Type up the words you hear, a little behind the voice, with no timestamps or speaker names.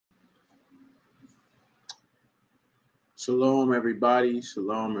Shalom, everybody.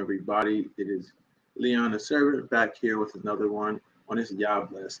 Shalom, everybody. It is Leon the Servant back here with another one on this Yah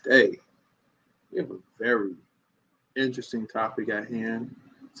blessed day. We have a very interesting topic at hand.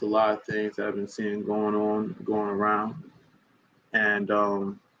 It's a lot of things that I've been seeing going around. And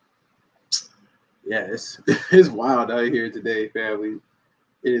yeah, it's it's wild out here today, family.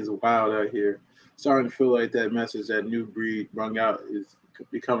 It is wild out here. Starting to feel like that message that New Breed brung out is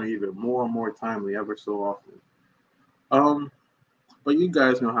becoming even more and more timely ever so often. Um, but you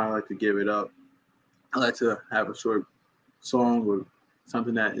guys know how I like to give it up. I like to have a short song or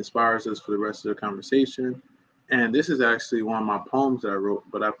something that inspires us for the rest of the conversation. And this is actually one of my poems that I wrote,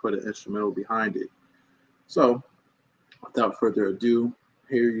 but I put an instrumental behind it. So, without further ado,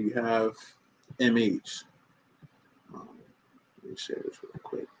 here you have MH. Let me share this real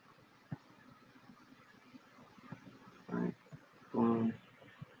quick. All right. Boom.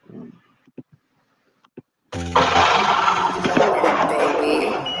 Boom.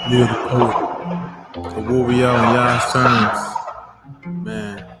 You're the poet. The warrior on Yah's terms.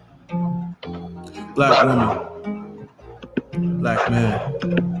 Man. Black woman. Black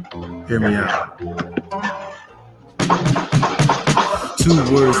man. Hear me out. Two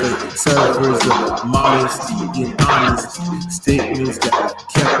words that ciphers of modesty and honesty, statements that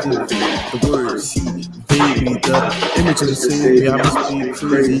captivate. The words he gave me, the image of the Savior. I must be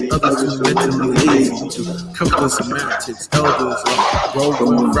crazy, others too mentally lazy to cover the semantics. Elders are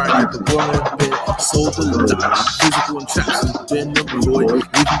growing Friday, the woman been sold to die. Physical entraps been employed,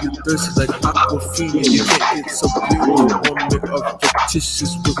 leaving you thirsty like aquafina. You can't get superior woman of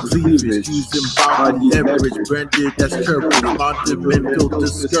fictitious with cleavage, using body leverage, branded as courage, mounted men feel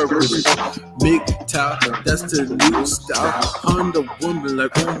discouraged. MGTOW, that's the new style. On the woman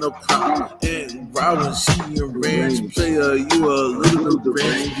like on the prowl. And Robin, she a ranch player, you a little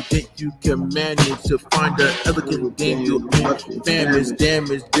ranch. You think you can manage to find an elegant dame? You'll be damage,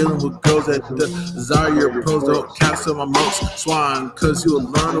 dealing with girls that desire pros. Don't cast on my mouth swine, cause you'll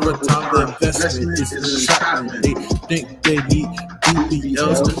learn over time the investment is entrapment. They think they need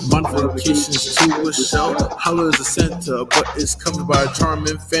BBLs, modifications to a shell. Holler is a center, but it's covered by a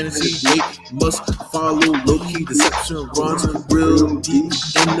charming fantasy. They must follow low-key. Deception runs real deep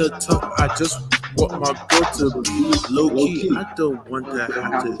in the tongue. I just want my girl to be low-key. I don't want to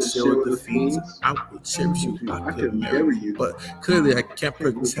have to share with the fiends. I would cherish you, I could marry you, but clearly I can't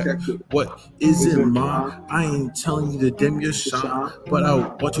protect what isn't mine. I ain't telling you to dim your shine, but I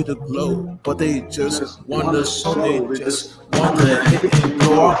want you to glow. But they just want to show, they just want to hit and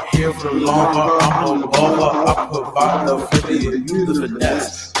go. I'm here for the long haul, I'm a baller. I provide the flavor, you the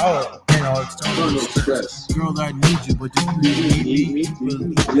finesse. Oh, and all external stress. Girl, I need you, but do you need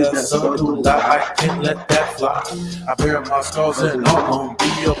me? Believe that some do lie, I can't let that fly. I bear my scars and I won't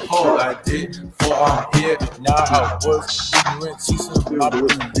be appalled. I did, for I'm here, now I was ignorant, ceasing my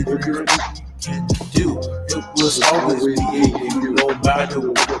belligerence. Can do. It was always me and you, no matter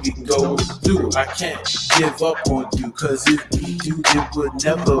what we go through. I can't give up on you, cause if we do, it would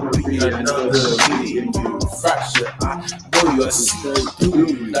never be another me and you. Fracture, I know you're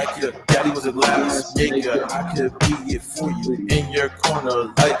through like your daddy was a glass maker. I could be it for you in your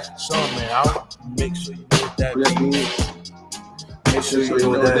corner like Sean, man. I'll make sure you know what that means. Make sure you know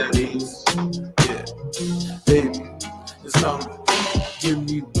what that means. Yeah, baby, it's coming. Give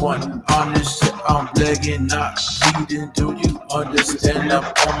me one honest shit, I'm begging, not pleading. Do you understand? I'm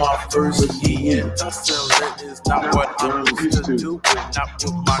on my first key and tussling is not what I'm used to do, but not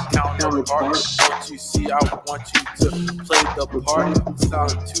with my counterpart. Don't you see? I want you to play the part,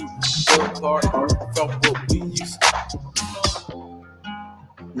 sound too apart from what we used to.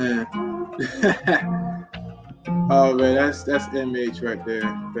 Man. Oh man, that's MH right there,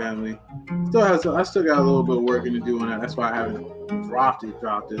 family. I still got a little bit of work to do on that. That's why I haven't dropped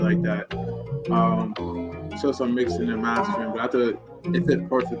it like that. So some mixing and mastering, but I thought it fit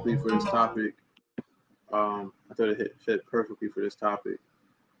perfectly for this topic. I thought it fit perfectly for this topic.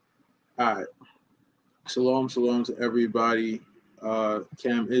 All right, shalom to everybody.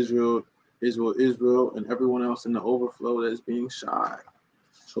 Cam Israel, and everyone else in the overflow that is being shy.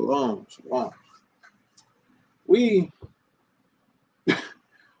 Shalom. We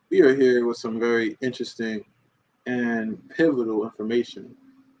are here with some very interesting and pivotal information.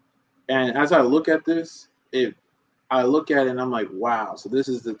 And as I look at this, I look at it and I'm like, wow, so this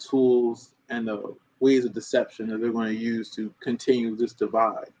is the tools and the ways of deception that they're going to use to continue this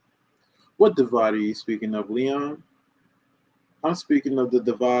divide. What divide are you speaking of, Leon? I'm speaking of the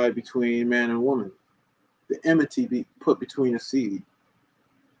divide between man and woman, the enmity put between a seed,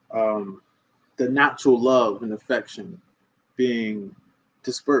 the natural love and affection being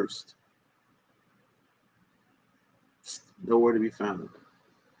dispersed. Nowhere to be found.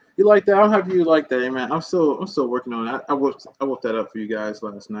 You like that? I'm happy you like that, man. I'm still working on it. I whipped that up for you guys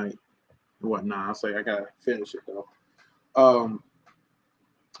last night and whatnot. I was like, I gotta finish it though.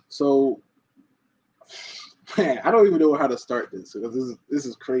 So man, I don't even know how to start this because this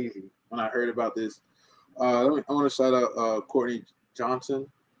is crazy. When I heard about this, I want to shout out Courtney Johnson.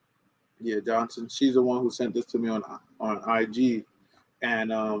 Yeah, Johnson. She's the one who sent this to me on IG.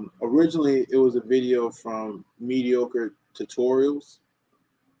 And originally, it was a video from Mediocre Tutorials.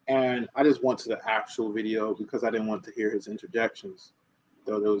 And I just went to the actual video because I didn't want to hear his interjections,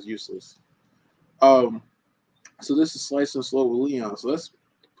 though that was useless. So this is Slice and Slow with Leon. So let's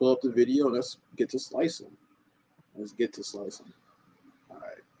pull up the video and let's get to slicing. Let's get to slicing. All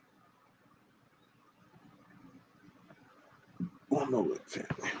right. One moment,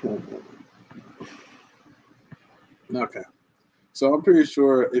 family. One moment. Okay. So I'm pretty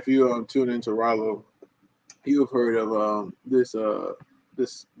sure if you tune into Rollo, you have heard of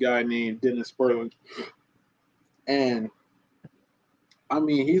this guy named Dennis Sperling. And I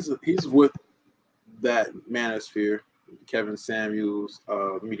mean, he's with that manosphere, Kevin Samuels,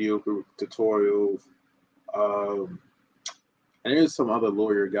 Mediocre Tutorials, and there's some other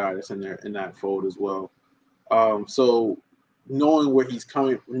lawyer guy that's in there in that fold as well. So knowing where he's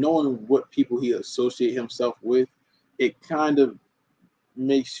coming, knowing what people he associate himself with, it kind of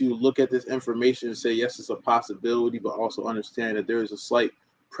makes you look at this information and say, yes, it's a possibility, but also understand that there is a slight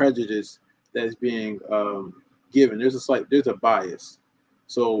prejudice that's being given. There's a bias.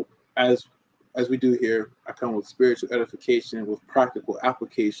 So as we do here, I come with spiritual edification, with practical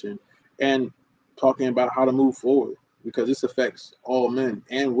application, and talking about how to move forward, because this affects all men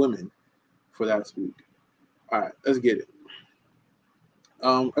and women, for that speak. All right, let's get it.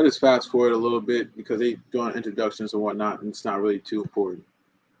 I just fast forward a little bit because they doing introductions and whatnot, and it's not really too important.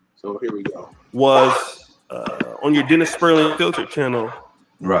 So here we go. Was on your Dennis Sperling Filter channel.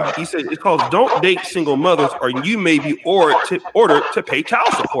 Right. He said it's called "Don't Date Single Mothers, or You May Be ordered to pay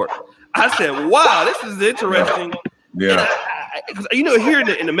child support." I said, "Wow, this is interesting." Yeah. Because here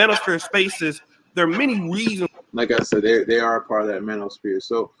in the manosphere spaces, there are many reasons. Like I said, they are a part of that manosphere.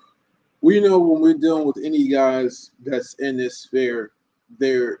 So we know when we're dealing with any guys that's in this sphere,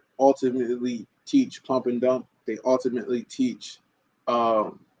 they ultimately teach pump and dump. They ultimately teach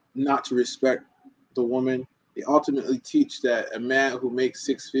not to respect the woman. They ultimately teach that a man who makes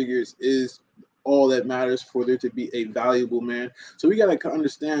six figures is all that matters for there to be a valuable man. So we got to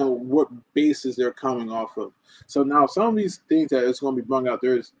understand what basis they're coming off of. So now some of these things that is going to be brought out,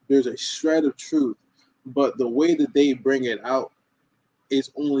 there's a shred of truth, but the way that they bring it out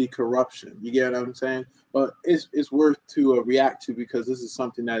is only corruption. You get what I'm saying? But it's worth to react to, because this is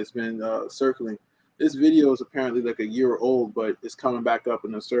something that has been circling. This video is apparently like a year old, but it's coming back up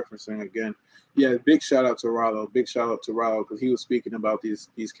and surfacing again. Yeah, big shout out to Rollo. Big shout out to Rollo, because he was speaking about these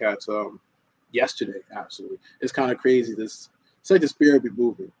cats yesterday. Absolutely, it's kind of crazy. It's like the spirit be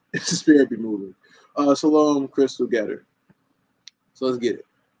moving. It's the spirit be moving. Shalom, Crystal Getter. So let's get it.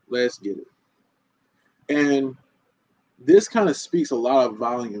 Let's get it. And this kind of speaks a lot of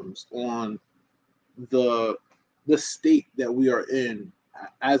volumes on the state that we are in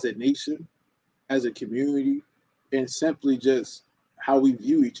as a nation, as a community, and simply just how we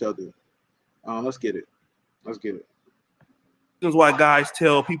view each other. Let's get it. Let's get it. Reasons why guys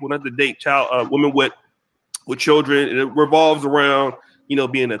tell people not to date women with children, and it revolves around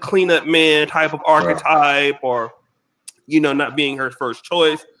being a cleanup man type of archetype, or not being her first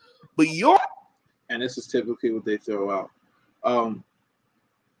choice. But and this is typically what they throw out.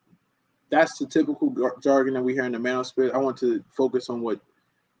 That's the typical jargon that we hear in the manosphere. I want to focus on what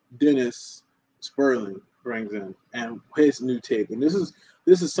Dennis Sperling brings in and his new take. And this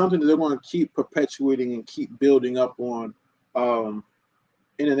is something that they're going to keep perpetuating and keep building up on in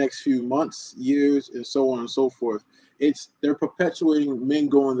the next few months, years, and so on and so forth. They're perpetuating men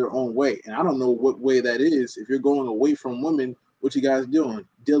going their own way. And I don't know what way that is. If you're going away from women, what you guys doing?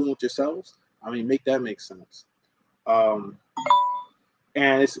 Dealing with yourselves? I mean, make that make sense.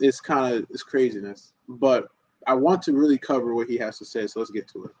 And it's craziness. But I want to really cover what he has to say, so let's get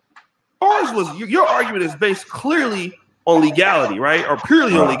to it. Ours was your argument is based clearly on legality, right? Or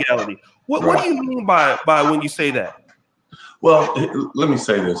purely on legality. What do you mean by when you say that? Well, let me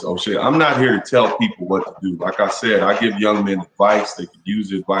say this, O'Shea. I'm not here to tell people what to do. Like I said, I give young men advice. They can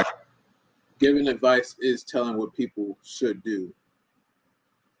use advice. Giving advice is telling what people should do.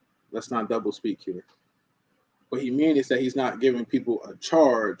 Let's not double speak here. What he means is that he's not giving people a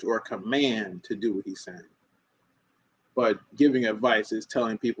charge or a command to do what he's saying. But giving advice is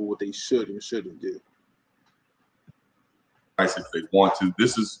telling people what they should and shouldn't do. If they want to.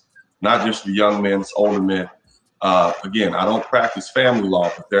 This is not just for young men, it's older men. Again, I don't practice family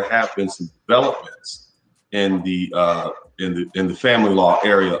law, but there have been some developments in the family law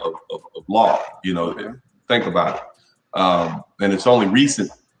area of law. You know, think about it, and it's only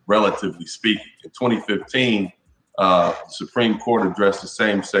recent, relatively speaking. In 2015, the Supreme Court addressed the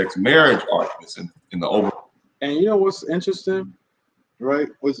same-sex marriage arguments in the over. And you know what's interesting, right?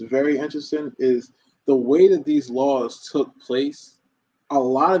 What's very interesting is the way that these laws took place. A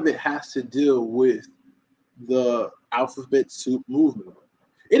lot of it has to deal with the alphabet soup movement.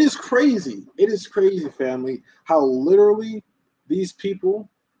 It is crazy. It is crazy, family, how literally these people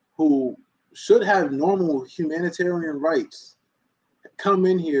who should have normal humanitarian rights come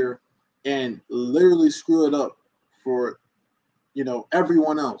in here and literally screw it up for, you know,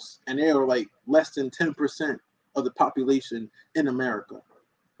 everyone else. And they are like less than 10% of the population in America.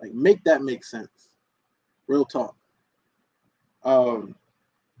 Like, make that make sense. Real talk.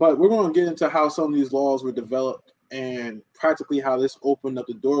 But we're going to get into how some of these laws were developed and practically how this opened up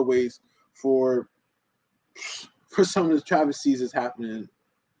the doorways for some of the travesties that's happening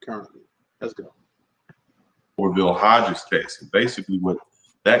currently. Let's go. Bill Hodges case. And basically what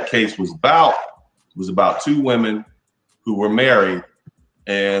that case was about two women who were married.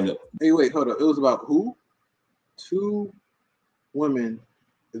 And hey, wait, hold up. It was about who? Two women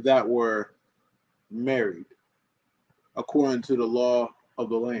that were married. According to the law of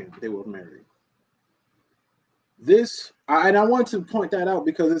the land, they were married. And I want to point that out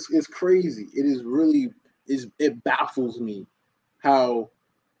because it's crazy. It is really, it baffles me how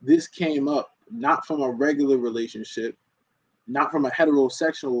this came up, not from a regular relationship, not from a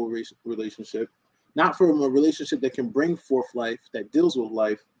heterosexual relationship, not from a relationship that can bring forth life, that deals with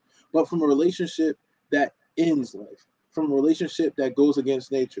life, but from a relationship that ends life, from a relationship that goes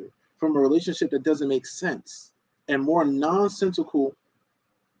against nature, from a relationship that doesn't make sense. And more nonsensical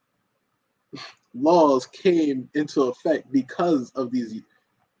laws came into effect because of these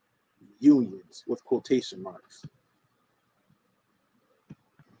unions with quotation marks.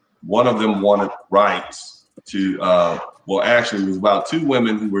 One of them wanted rights to, well, actually, it was about two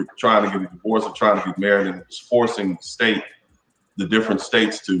women who were trying to get a divorce or trying to get married, and it was forcing the different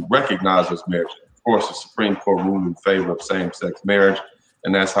states to recognize this marriage. Of course, the Supreme Court ruled in favor of same-sex marriage,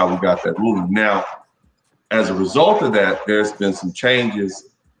 and that's how we got that ruling. Now, as a result of that, there's been some changes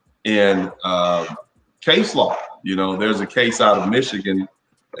in case law. You know, there's a case out of Michigan,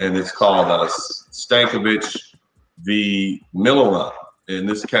 and it's called Stankovich v. Milleron. In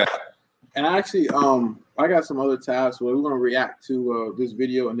this case, and actually, I got some other tabs where we're going to react to this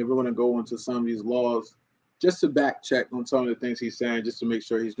video, and then we're going to go into some of these laws just to back check on some of the things he's saying, just to make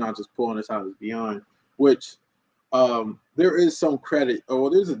sure he's not just pulling us out of his beyond. Which there is some credit, or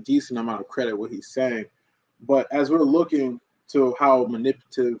there's a decent amount of credit what he's saying. But as we're looking to how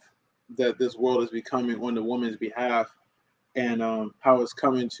manipulative that this world is becoming on the woman's behalf, and how it's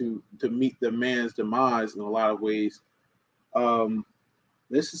coming to meet the man's demise in a lot of ways,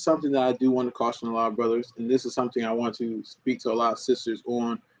 this is something that I do want to caution a lot of brothers, and this is something I want to speak to a lot of sisters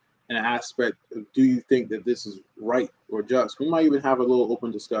on, an aspect of, do you think that this is right or just? We might even have a little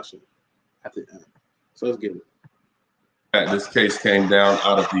open discussion at the end. So let's get it. This case came down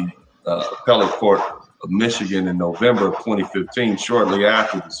out of the appellate court of Michigan in November of 2015, shortly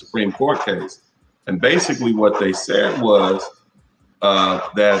after the Supreme Court case. And basically what they said was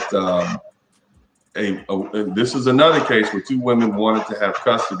that this is another case where two women wanted to have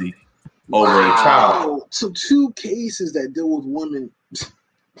custody over a child. So two cases that deal with women.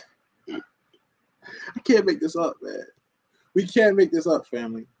 I can't make this up, man. We can't make this up,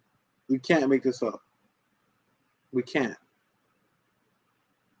 family. We can't make this up. We can't.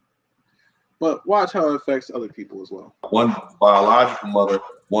 But watch how it affects other people as well. One biological mother,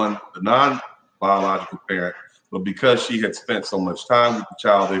 one the non-biological parent, but because she had spent so much time with the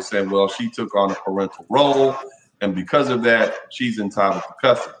child, they said, well, she took on a parental role, and because of that, she's entitled to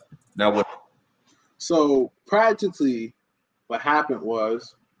custody. Now, what? So practically, what happened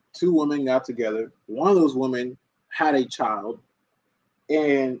was two women got together. One of those women had a child,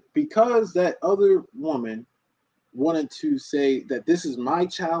 and because that other woman wanted to say that this is my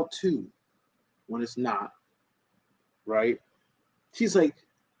child too, when it's not, right? She's like,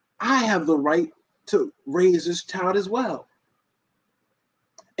 I have the right to raise this child as well.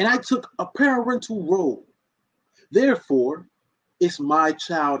 And I took a parental role. Therefore, it's my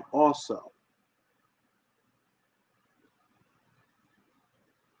child also.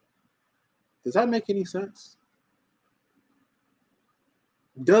 Does that make any sense?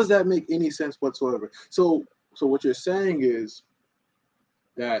 Does that make any sense whatsoever? So what you're saying is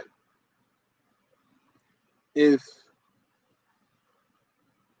that if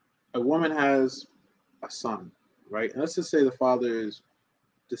a woman has a son right? And let's just say the father is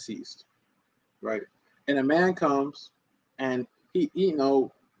deceased, right? And a man comes and he you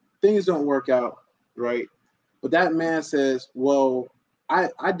know, things don't work out, right? But that man says, well,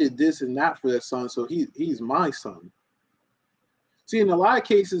 I did this and that for that son, so he's my son. See, in a lot of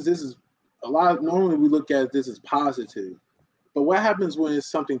cases, this is normally we look at this as positive. But what happens when it's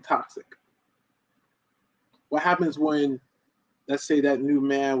something toxic? What happens when, let's say, that new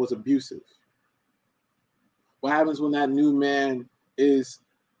man was abusive? What happens when that new man is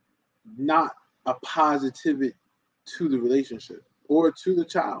not a positivity to the relationship or to the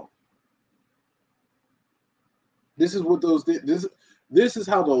child? This is what this is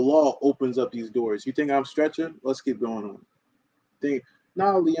how the law opens up these doors. You think I'm stretching? Let's keep going on.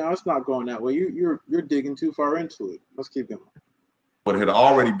 No, Leon, it's not going that way. You're digging too far into it. Let's keep going. What had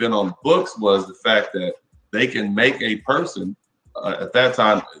already been on the books was the fact that they can make a person, at that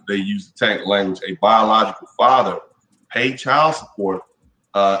time they used the technical language, a biological father, pay child support,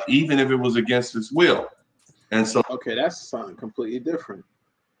 even if it was against his will. And so, okay, that's something completely different.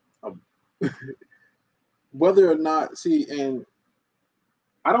 Whether or not, see, and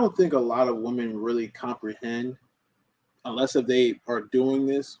I don't think a lot of women really comprehend, unless if they are doing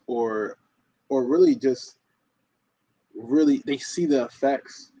this or really just really they see the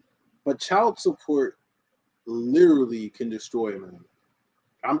effects. But child support literally can destroy a man.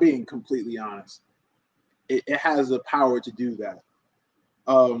 I'm being completely honest. It has the power to do that.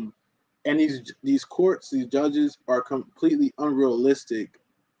 And these courts, these judges are completely unrealistic,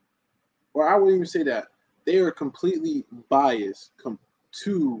 or I wouldn't even say that. They are completely biased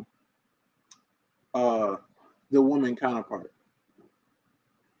to the woman counterpart,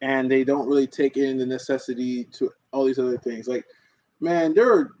 and they don't really take in the necessity to all these other things. Like, man,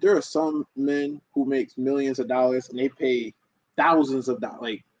 there are some men who makes millions of dollars and they pay thousands of dollars,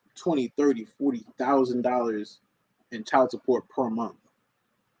 like $20,000, $30,000, $40,000 in child support per month.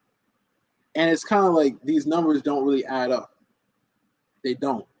 And it's kind of like these numbers don't really add up. They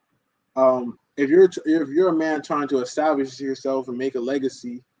don't. If you're a man trying to establish yourself and make a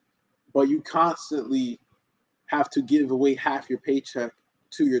legacy, but you constantly have to give away half your paycheck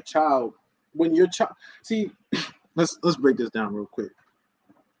to your child, when your child, see, let's break this down real quick.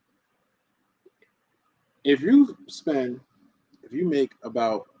 If you make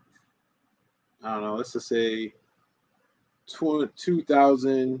about, I don't know, let's just say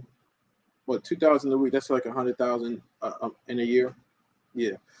 2,000, what, 2,000 a week? That's like 100,000 in a year.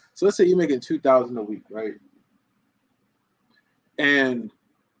 Yeah. So let's say you're making 2,000 a week, right? And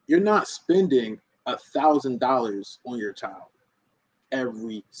you're not spending $1,000 on your child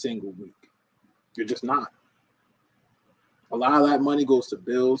every single week. You're just not. A lot of that money goes to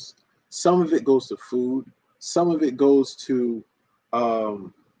bills. Some of it goes to food. Some of it goes to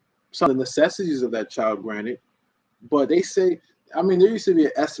some of the necessities of that child, granted. But they say, I mean, there used to be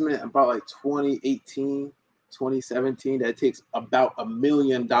an estimate about like 2018, 2017, that it takes about $1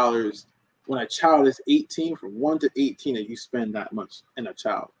 million when a child is 18, from 1 to 18, that you spend that much in a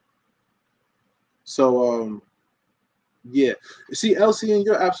child. So, yeah. See, LCN,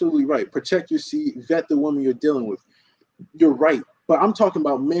 you're absolutely right. Protect your seed, vet the woman you're dealing with. You're right. But I'm talking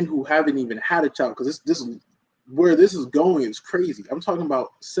about men who haven't even had a child, because this is where this is going is crazy. I'm talking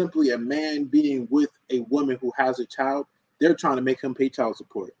about simply a man being with a woman who has a child. They're trying to make him pay child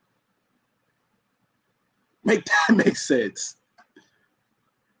support. Make that make sense.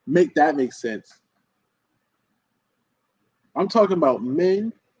 Make that make sense. I'm talking about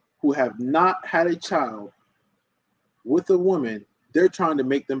men who have not had a child with a woman. They're trying to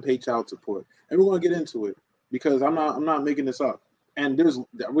make them pay child support. And we're going to get into it because I'm not making this up. And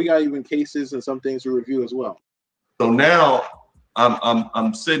we got even cases and some things to review as well. So now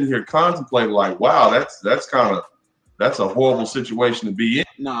I'm sitting here contemplating, like, wow, that's a horrible situation to be in.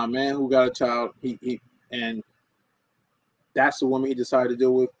 Nah, man who got a child, he and that's the woman he decided to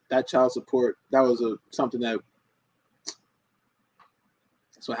deal with. That child support, that was something that's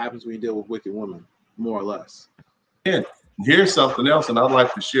what happens when you deal with wicked women, more or less. And here's something else, and I'd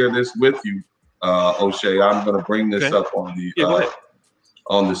like to share this with you, O'Shea. I'm going to bring this up on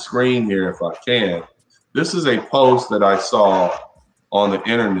the screen here if I can. This is a post that I saw on the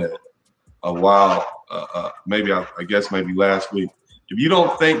internet a while, maybe I guess maybe last week. If you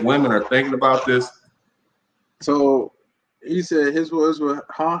don't think women are thinking about this, so he said his words were,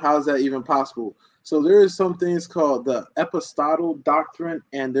 how is that even possible? So there is some things called the Aristotle doctrine,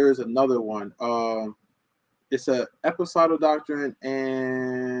 and there is another one. It's a Aristotle doctrine,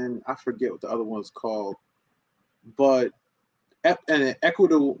 and I forget what the other one's called, but and an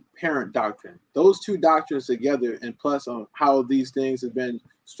equitable parent doctrine. Those two doctrines together, and plus on how these things have been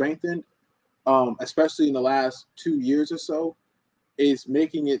strengthened, especially in the last 2 years or so, is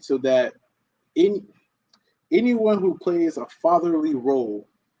making it so that anyone who plays a fatherly role,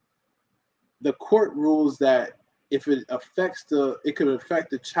 the court rules that if it could affect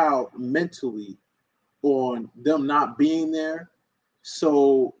the child mentally on them not being there,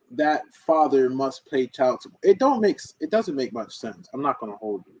 so that father must pay child support. It doesn't make much sense. I'm not going to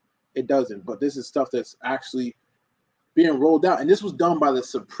hold you. It doesn't. But this is stuff that's actually being rolled out, and this was done by the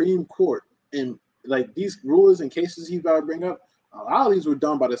Supreme Court. And like these rulers and cases he's about to bring up, a lot of these were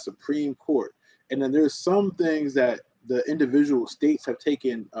done by the Supreme Court. And then there's some things that the individual states have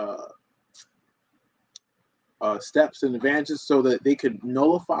taken steps and advantages so that they could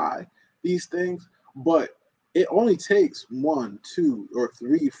nullify these things. But it only takes 1, 2, or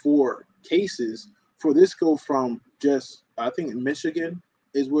 3, 4 cases for this go from just, I think Michigan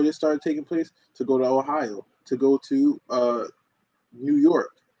is where this started taking place, to go to Ohio, to go to New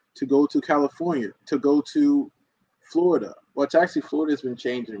York, to go to California, to go to Florida. Well, it's actually Florida's been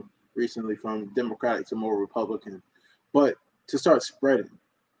changing recently from Democratic to more Republican, but to start spreading,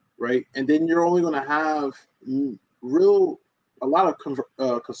 right? And then you're only going to have a lot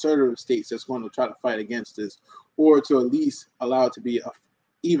of conservative states that's going to try to fight against this, or to at least allow it to be a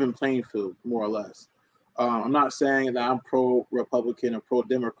even playing field, more or less. I'm not saying that I'm pro-Republican or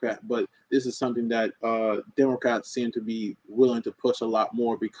pro-Democrat, but this is something that Democrats seem to be willing to push a lot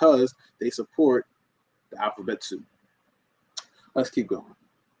more because they support the alphabet soup. Let's keep going.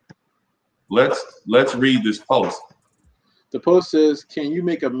 Let's read this post. The post says, "Can you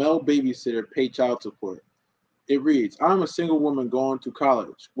make a male babysitter pay child support?" It reads, "I'm a single woman going to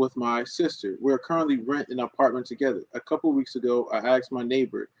college with my sister. We're currently renting an apartment together. A couple weeks ago, I asked my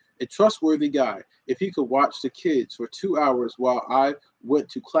neighbor, a trustworthy guy, if he could watch the kids for 2 hours while I went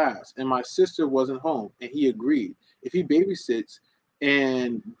to class, and my sister wasn't home, and he agreed. If he babysits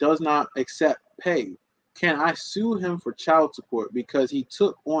and does not accept pay, can I sue him for child support because he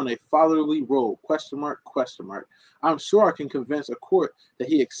took on a fatherly role? ? I'm sure I can convince a court that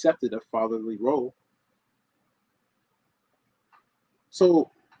he accepted a fatherly role."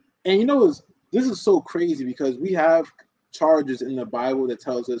 So, and you know, this is so crazy because we have charges in the Bible that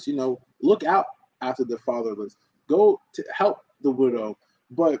tells us, you know, look out after the fatherless, go to help the widow.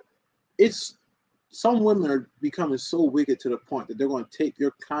 But it's some women are becoming so wicked to the point that they're going to take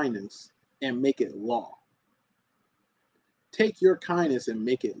your kindness and make it law. Take your kindness and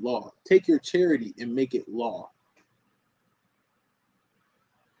make it law. Take your charity and make it law.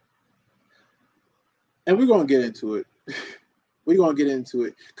 And we're going to get into it. We're going to get into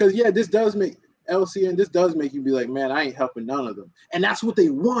it. Because, yeah, this does make LCN, this does make you be like, man, I ain't helping none of them. And that's what they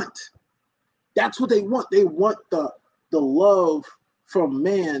want. That's what they want. They want the love from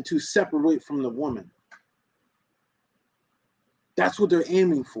man to separate from the woman. That's what they're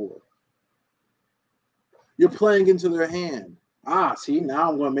aiming for. You're playing into their hand. See, now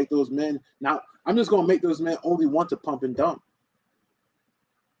I'm going to make those men, now I'm just going to make those men only want to pump and dump.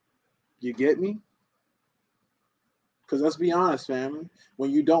 You get me? Because let's be honest, family,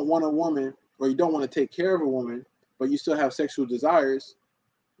 when you don't want a woman or you don't want to take care of a woman, but you still have sexual desires,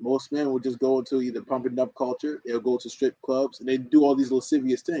 most men will just go into either pump and dump culture, they'll go to strip clubs, and they do all these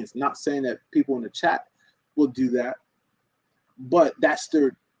lascivious things. Not saying that people in the chat will do that, but that's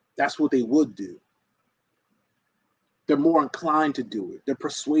what they would do. They're more inclined to do it. They're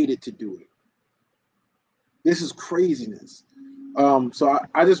persuaded to do it. This is craziness. So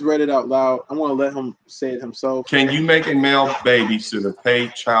I just read it out loud. I'm going to let him say it himself. Can you make a male babysitter pay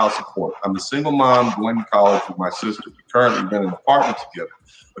child support? I'm a single mom going to college with my sister. We currently rent an apartment together.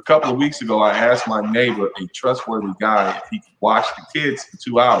 A couple of weeks ago, I asked my neighbor, a trustworthy guy, if he could watch the kids for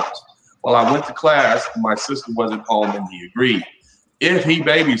 2 hours. Well, I went to class, and my sister wasn't home, and he agreed. If he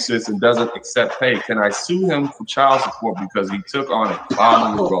babysits and doesn't accept pay, can I sue him for child support because he took on a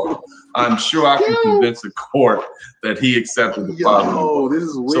fatherly role? I'm sure I can convince the court that he accepted the fatherly role. This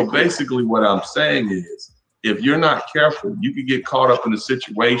is wicked. So basically what I'm saying is, if you're not careful, you could get caught up in a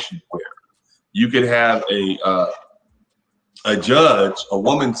situation where you could have a judge, a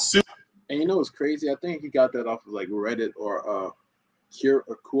woman sue. And you know what's crazy? I think he got that off of like Reddit or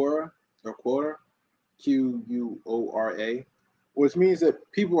Quora, Quora, which means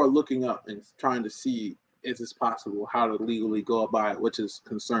that people are looking up and trying to see, is this possible, how to legally go about it, which is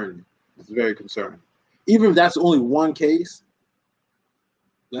concerning. It's very concerning. Even if that's only one case,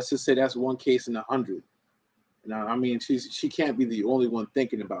 let's just say that's one case in 100. Now, I mean, she can't be the only one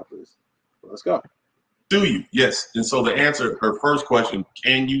thinking about this. So let's go. Sue you? Yes. And so the answer, her first question,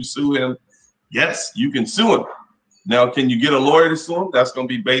 can you sue him? Yes, you can sue him. Now, can you get a lawyer to sue him? That's going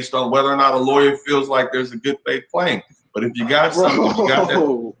to be based on whether or not a lawyer feels like there's a good faith claim. But if you got something, you got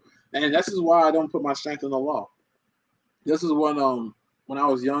that. And this is why I don't put my strength in the law. This is when I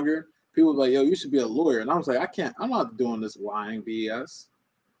was younger, people were like, yo, you should be a lawyer. And I was like, I'm not doing this lying BS.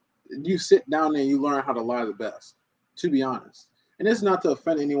 You sit down there and you learn how to lie the best, to be honest. And it's not to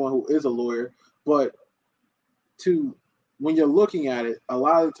offend anyone who is a lawyer, but when you're looking at it, a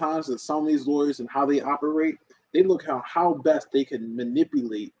lot of the times that some of these lawyers and how they operate, they look how best they can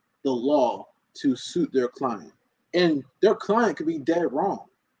manipulate the law to suit their client. And their client could be dead wrong.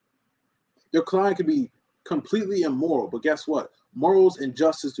 Their client could be completely immoral, but guess what? Morals and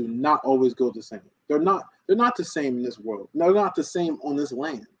justice do not always go the same. They're not the same in this world. They're not the same on this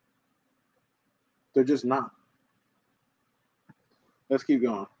land. They're just not. Let's keep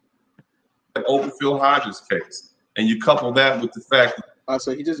going. Oakfield Hodges case, and you couple that with the fact that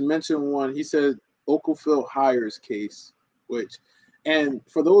so he just mentioned one. He said Oakfield Hires case, and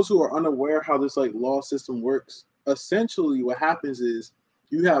for those who are unaware how this like law system works, essentially what happens is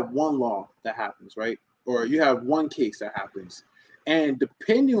you have one law that happens, right? Or you have one case that happens, and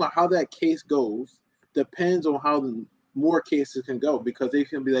depending on how that case goes, depends on how the more cases can go, because they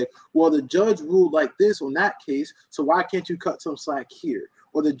can be like, well, the judge ruled like this on that case, so why can't you cut some slack here?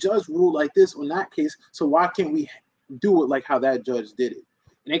 Or the judge ruled like this on that case, so why can't we do it like how that judge did it?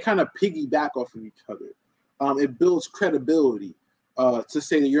 And they kind of piggyback off of each other. It builds credibility to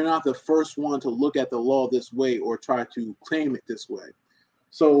say that you're not the first one to look at the law this way or try to claim it this way.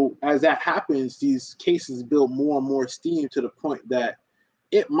 So as that happens, these cases build more and more steam to the point that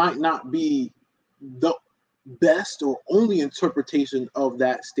it might not be the best or only interpretation of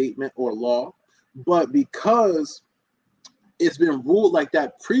that statement or law, but because it's been ruled like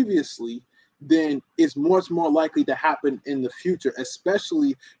that previously, then it's much more likely to happen in the future,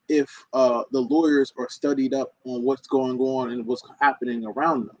 especially if the lawyers are studied up on what's going on and what's happening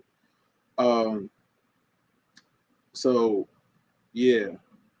around them. So, yeah.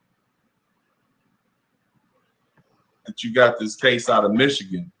 That you got this case out of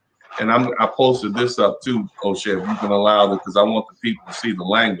Michigan, and I posted this up too, O'Shea, if you can allow it, because I want the people to see the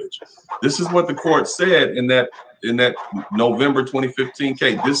language. This is what the court said in that November 2015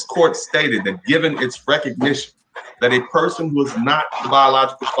 case. This court stated that given its recognition that a person who is not the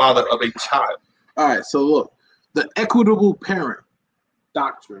biological father of a child. All right, so look, the equitable parent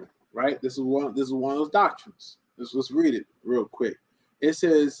doctrine, right? This is one of those doctrines. Let's read it real quick. It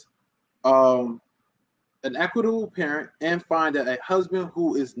says, an equitable parent and find that a husband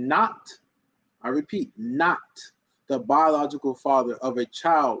who is not, I repeat, not the biological father of a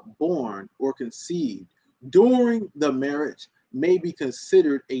child born or conceived during the marriage may be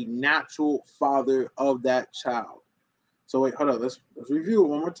considered a natural father of that child. So wait, hold on, let's review it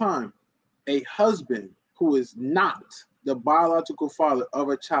one more time. A husband who is not the biological father of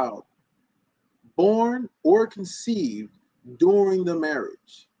a child born or conceived during the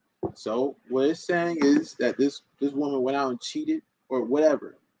marriage. So what it's saying is that this woman went out and cheated or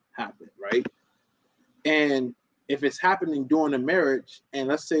whatever happened, right? And if it's happening during the marriage, and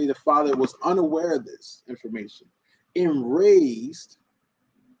let's say the father was unaware of this information and raised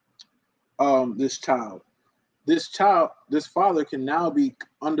this father can now be,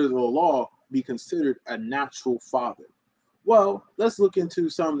 under the law, be considered a natural father. Well, let's look into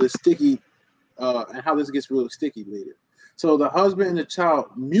some of the sticky and how this gets really sticky later. So the husband and the child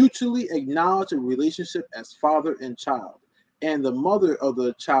mutually acknowledge a relationship as father and child, and the mother of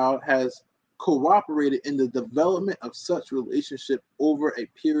the child has cooperated in the development of such relationship over a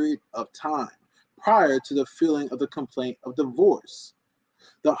period of time prior to the filing of the complaint of divorce.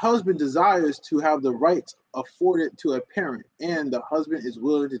 The husband desires to have the rights afforded to a parent, and the husband is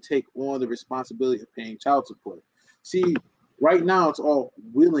willing to take on the responsibility of paying child support. See, right now it's all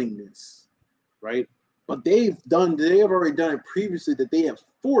willingness, right? But they have already done it previously, that they have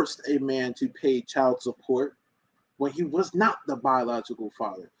forced a man to pay child support when he was not the biological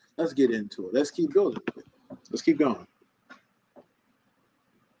father. Let's get into it. Let's keep building. Let's keep going.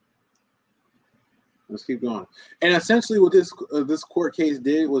 Let's keep going. And essentially what this court case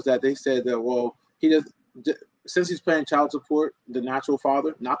did was that they said that, well, since he's paying child support, the natural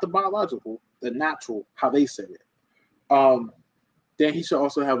father, not the biological, the natural, how they said it, then he should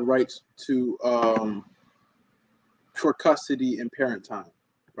also have rights to for custody and parent time,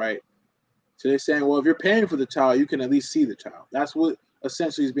 right? So they're saying, well, if you're paying for the child, you can at least see the child. That's what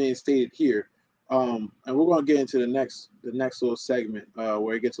essentially is being stated here. And we're going to get into the next little segment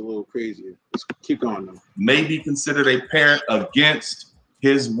where it gets a little crazier. Let's keep going though. May be considered a parent against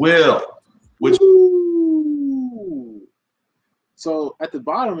his will, which. Ooh. So at the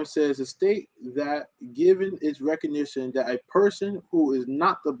bottom it says the state that given its recognition that a person who is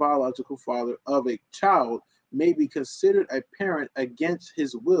not the biological father of a child may be considered a parent against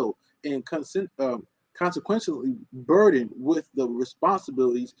his will and consequently burdened with the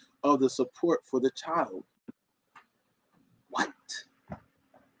responsibilities of the support for the child. What?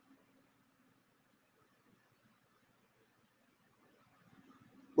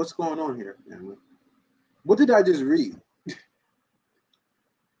 What's going on here, family? What did I just read?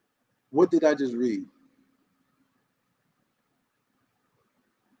 What did I just read?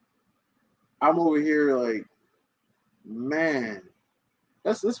 I'm over here like, man.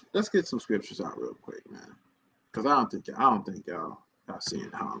 Let's get some scriptures out real quick, man. Because I don't think y'all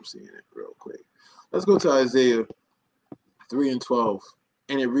seeing how I'm seeing it real quick. Let's go to Isaiah 3:12,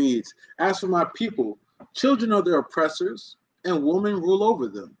 and it reads, "As for my people, children are their oppressors, and women rule over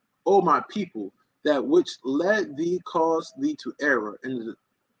them. O my people, that which led thee caused thee to error,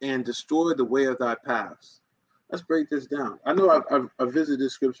 and destroy the way of thy paths." Let's break this down. I know I've visited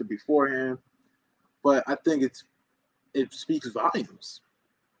this scripture beforehand, but I think it speaks volumes.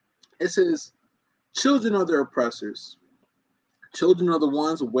 It says, children are their oppressors. Children are the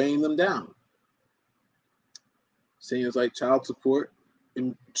ones weighing them down. Things like child support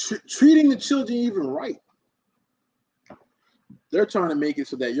and treating the children even right. They're trying to make it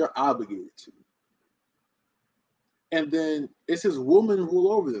so that you're obligated to. And then it says women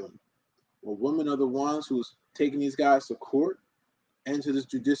rule over them. Well, women are the ones who's taking these guys to court and to this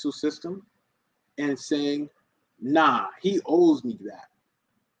judicial system and saying, nah, he owes me that.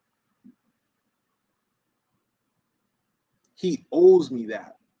 He owes me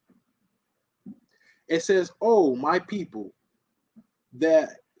that. It says, oh, my people,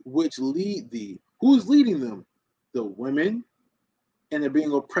 that which lead thee. Who's leading them? The women, and they're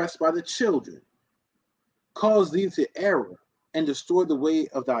being oppressed by the children. Cause thee to error and destroy the way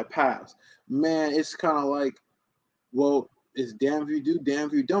of thy paths. Man, it's kind of like, well, it's damn if you do, damn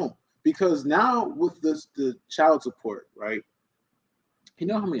if you don't. Because now with the child support, right? You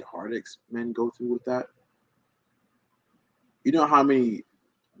know how many heartaches men go through with that? You know how many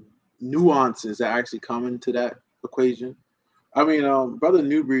nuances that actually come into that equation? I mean, Brother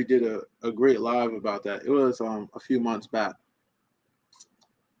Newbury did a great live about that. It was a few months back.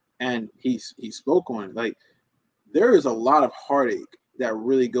 And he spoke on it. Like, there is a lot of heartache that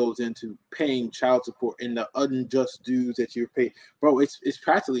really goes into paying child support and the unjust dues that you're paid. Bro, it's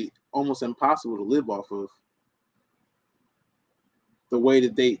practically almost impossible to live off of the way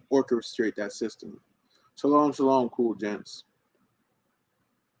that they orchestrate that system. Shalom, shalom, cool gents.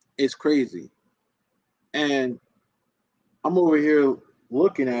 It's crazy. And I'm over here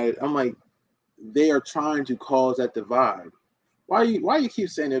looking at it. I'm like, they are trying to cause that divide. Why you keep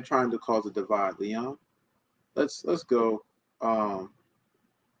saying they're trying to cause a divide, Leon? Let's go.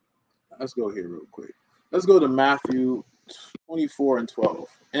 Let's go here real quick. Let's go to Matthew 24:12.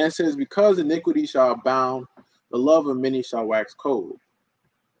 And it says, because iniquity shall abound, the love of many shall wax cold.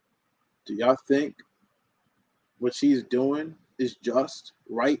 Do y'all think what she's doing is just,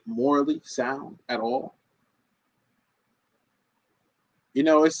 right, morally sound at all? You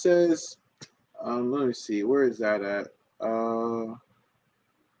know, it says, let me see, where is that at?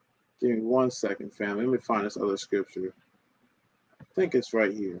 Give me 1 second, family. Let me find this other scripture. I think it's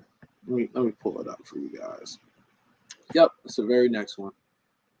right here. Let me pull it up for you guys. Yep, it's the very next one.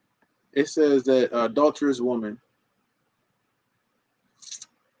 It says that adulterous woman.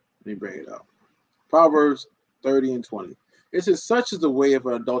 Let me bring it up. Proverbs 30:20. It says, such is the way of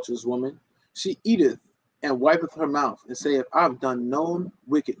an adulterous woman. She eateth and wipeth her mouth and saith, I've done known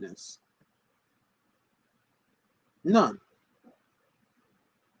wickedness. None.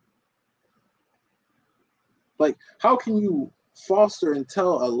 Like, how can you foster and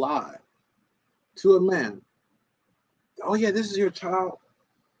tell a lie to a man? Oh yeah, this is your child.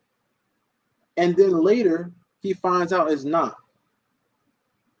 And then later he finds out it's not.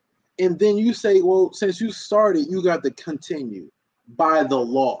 And then you say, well, since you started, you got to continue by the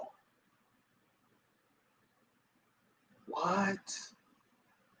law. What?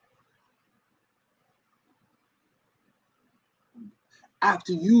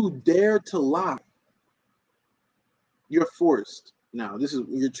 After you dare to lie, you're forced. Now,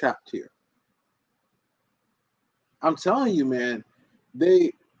 you're trapped here. I'm telling you, man,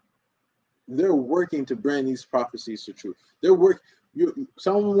 they're working to bring these prophecies to truth.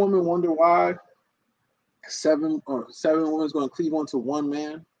 Some women wonder why seven women is going to cleave onto one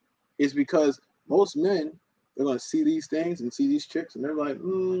man. It's because most men, they're going to see these things and see these chicks, and they're like,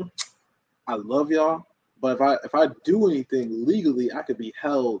 I love y'all, but if I do anything legally, I could be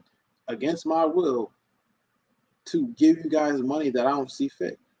held against my will to give you guys money that I don't see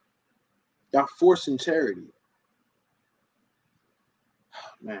fit. Y'all forcing charity.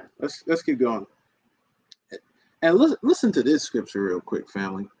 Man, let's keep going. And listen to this scripture real quick,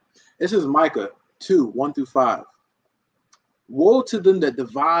 family. This is Micah 2:1-5. Woe to them that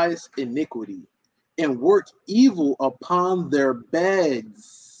devise iniquity and work evil upon their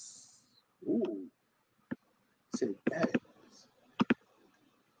beds. Ooh, say beds.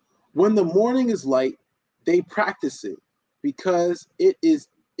 When the morning is light, they practice it, because it is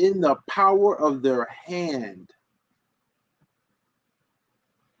in the power of their hand.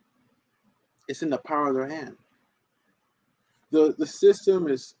 It's in the power of their hand. The system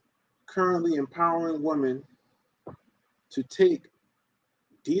is currently empowering women to take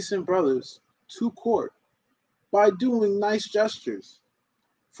decent brothers to court by doing nice gestures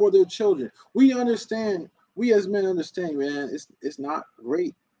for their children. We understand, we as men understand, man, it's not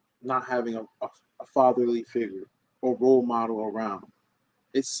great not having a fatherly figure or role model around.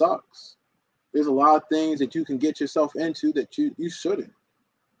 It sucks. There's a lot of things that you can get yourself into that you shouldn't.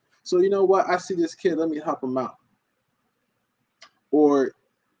 So you know what? I see this kid, let me help him out. Or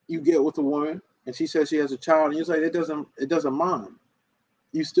you get with a woman and she says she has a child, and you're like, it doesn't mind.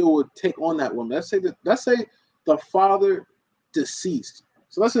 You still would take on that woman. Let's say the father deceased.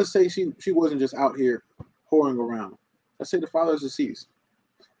 So let's just say she wasn't just out here whoring around. Let's say the father is deceased.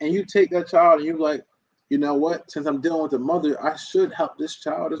 And you take that child and you're like, you know what? Since I'm dealing with the mother, I should help this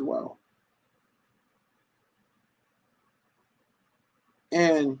child as well.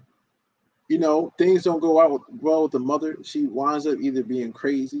 And, you know, things don't go out well with the mother. She winds up either being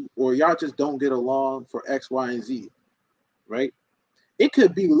crazy or y'all just don't get along for X, Y, and Z, right? It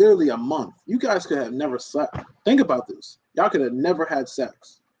could be literally a month. You guys could have never slept. Think about this. Y'all could have never had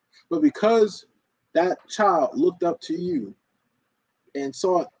sex. But because that child looked up to you and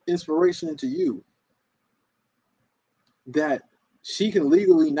saw inspiration into you, that she can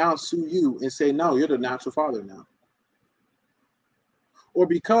legally now sue you and say, no, you're the natural father now. Or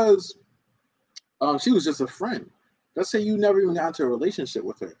because she was just a friend. Let's say you never even got into a relationship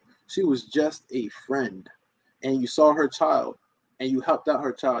with her. She was just a friend, and you saw her child, and you helped out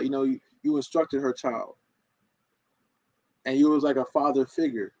her child. You know, you instructed her child, and you was like a father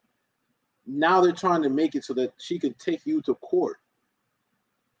figure. Now they're trying to make it so that she can take you to court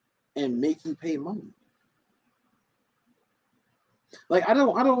and make you pay money. Like, I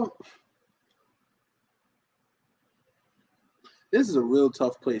don't. This is a real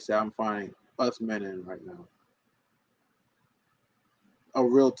tough place that I'm finding us men in right now. A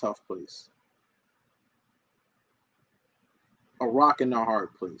real tough place. A rock in a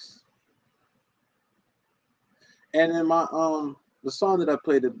hard place. And in my the song that I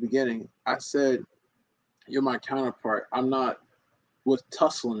played at the beginning, I said, you're my counterpart. I'm not with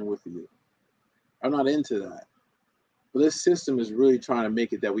tussling with you. I'm not into that. But this system is really trying to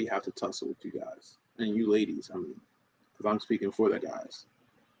make it that we have to tussle with you guys. And you ladies, I mean, because I'm speaking for the guys.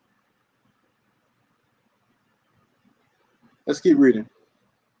 Let's keep reading.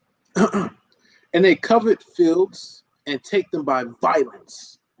 And they covet fields and take them by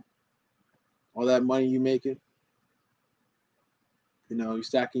violence. All that money you making, you know, you're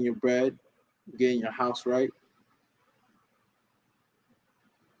stacking your bread, getting your house right.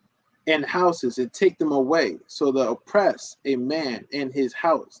 And houses, and take them away. So they oppress a man in his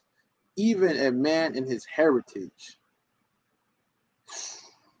house, even a man in his heritage. It's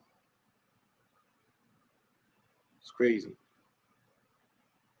crazy.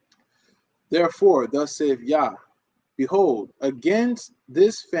 Therefore, thus saith Yah, behold, against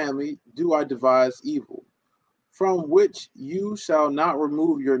this family do I devise evil, from which you shall not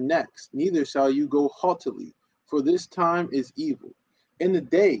remove your necks, neither shall you go haughtily, for this time is evil. In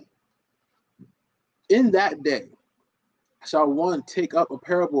that day shall one take up a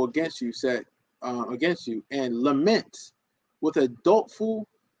parable against you, and lament with a doleful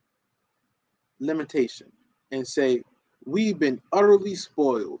lamentation, and say, we've been utterly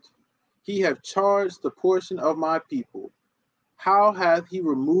spoiled. He hath charged the portion of my people. How hath he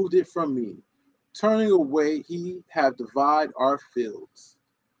removed it from me? Turning away, he hath divided our fields.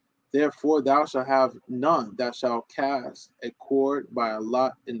 Therefore thou shalt have none that shall cast a cord by a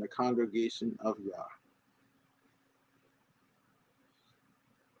lot in the congregation of Yah.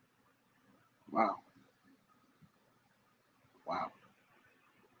 Wow. Wow.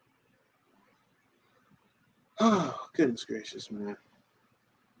 Oh, goodness gracious, man.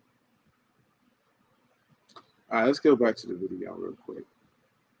 All right, let's go back to the video real quick.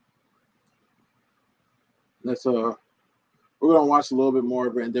 We're gonna watch a little bit more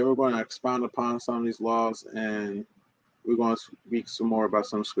of it, and then we're going to expound upon some of these laws, and we're going to speak some more about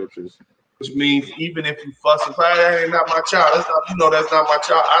some scriptures. Which means even if you fuss and cry, that ain't not my child. That's not my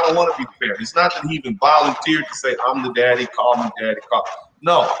child. I don't want to be the parent. It's not that he even volunteered to say, I'm the daddy, call me daddy, call.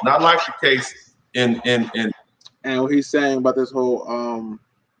 No, not like the case in And what he's saying about this whole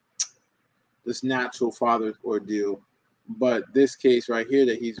this natural father ordeal, but this case right here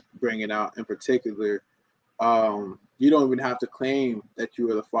that he's bringing out in particular, you don't even have to claim that you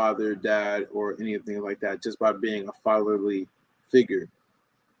are the father, dad, or anything like that just by being a fatherly figure,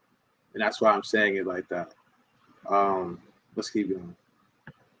 and that's why I'm saying it like that. Let's keep going.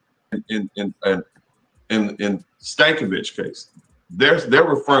 In Stankovic case, they're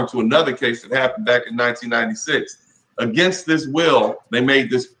referring to another case that happened back in 1996. Against this will, they made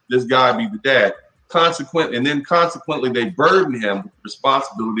this guy be the dad. Consequently, they burdened him with the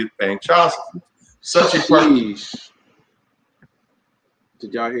responsibility of paying child support. Such a person.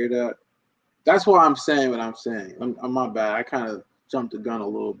 Did y'all hear that? That's why I'm saying what I'm saying. I'm my bad. I kind of jumped the gun a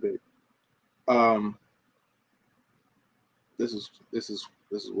little bit. This is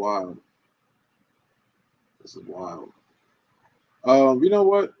wild. This is wild. You know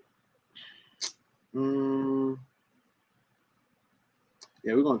what?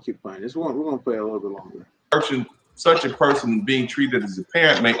 Yeah, we're gonna keep playing this. We're gonna play a little bit longer. Such a person being treated as a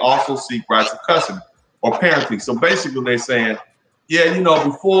parent may also seek rights of custody or parenting. So basically, they're saying, yeah,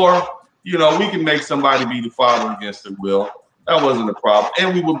 before, we can make somebody be the father against their will. That wasn't a problem,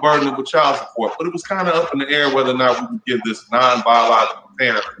 and we would burden them with child support. But it was kind of up in the air whether or not we would give this non-biological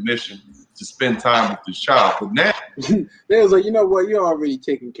parent permission to spend time with this child. But now they was like, you know what, you're already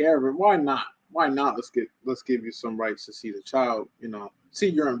taking care of it. Why not? Let's give you some rights to see the child. See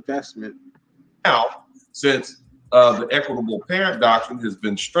your investment. Now, since the equitable parent doctrine has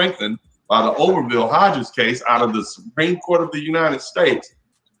been strengthened by the Overville-Hodges case out of the Supreme Court of the United States,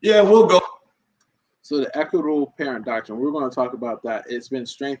 yeah, we'll go. So the equitable parent doctrine, we're going to talk about that. It's been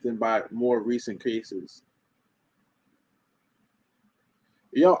strengthened by more recent cases.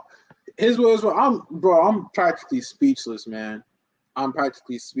 Yo, his words were, I'm practically speechless, man. I'm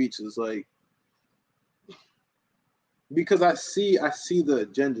practically speechless, like, because I see the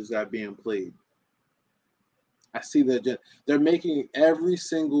agendas that are being played. I see the agenda. They're making every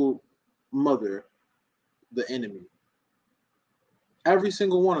single mother the enemy. Every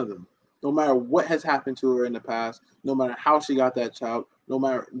single one of them. No matter what has happened to her in the past, no matter how she got that child,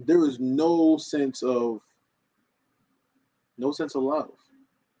 there is no sense of love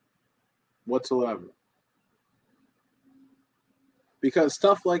whatsoever. Because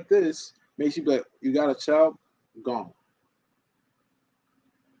stuff like this makes you be like, you got a child, gone.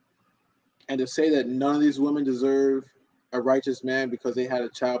 And to say that none of these women deserve a righteous man because they had a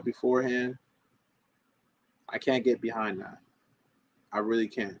child beforehand, I can't get behind that. I really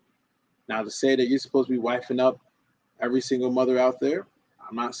can't. Now, to say that you're supposed to be wifing up every single mother out there,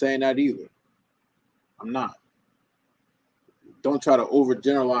 I'm not saying that either. I'm not. Don't try to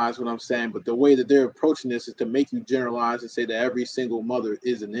overgeneralize what I'm saying, but the way that they're approaching this is to make you generalize and say that every single mother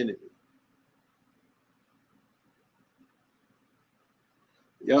is an enemy.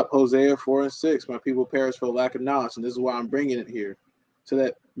 Yep, Hosea 4:6. My people perish for lack of knowledge, and this is why I'm bringing it here, so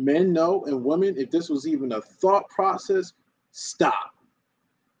that men know and women, if this was even a thought process, stop.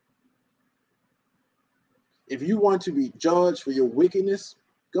 If you want to be judged for your wickedness,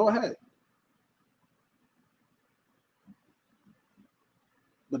 go ahead.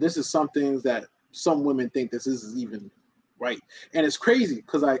 But this is some things that some women think this is even right. And it's crazy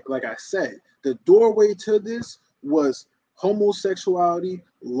because like I said, the doorway to this was homosexuality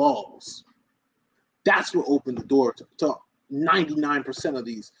laws. That's what opened the door to 99% of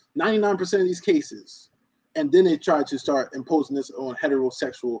these cases. And then they tried to start imposing this on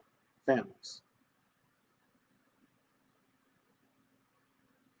heterosexual families.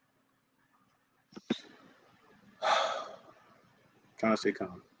 Trying to stay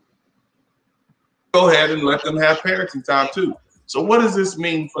calm. Go ahead and let them have parenting time too. So what does this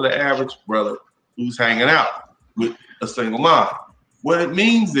mean for the average brother who's hanging out with a single mom? What it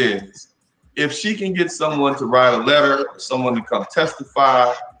means is, if she can get someone to write a letter, someone to come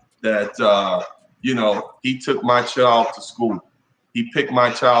testify that he took my child to school, he picked my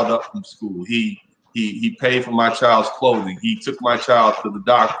child up from school, he paid for my child's clothing, he took my child to the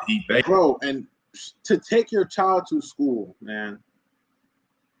doctor, he paid. Bro, and to take your child to school, man,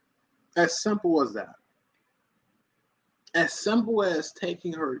 as simple as that. As simple as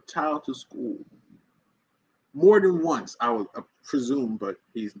taking her child to school. More than once, I would presume, but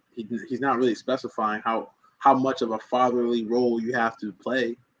he's not really specifying how much of a fatherly role you have to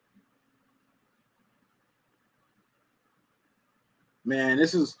play. Man,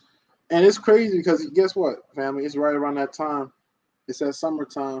 it's crazy because guess what, family? It's right around that time. It's that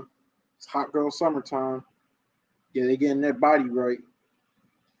summertime. It's hot girl summertime. Yeah, they're getting their body right.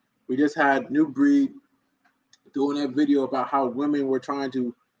 We just had New Breed doing that video about how women were trying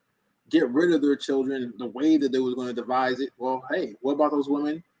to get rid of their children the way that they was going to devise it. Well, hey, what about those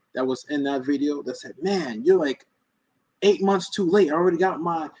women that was in that video that said, man, you're like 8 months too late. I already got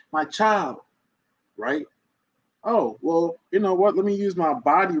my child, right? Oh, well, you know what? Let me use my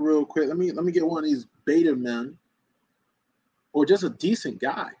body real quick. Let me get one of these beta men or just a decent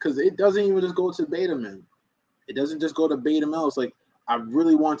guy, because it doesn't even just go to beta men. It doesn't just go to beta males. Like, I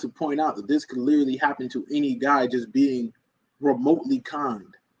really want to point out that this could literally happen to any guy just being remotely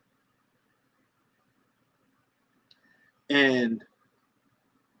kind. And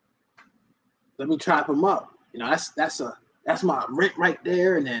let me trap him up. You know, that's my rent right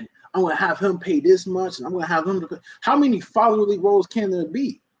there. And then I'm gonna have him pay this much, and I'm gonna have him to pay. How many fatherly roles can there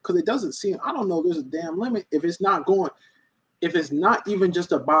be? Because it doesn't seem, I don't know, there's a damn limit if it's not even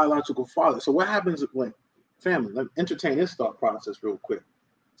just a biological father. So what happens when family? Let me entertain this thought process real quick.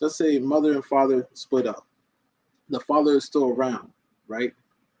 Let's say mother and father split up. The father is still around, right?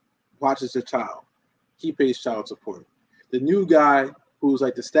 Watches the child. He pays child support. The new guy, who's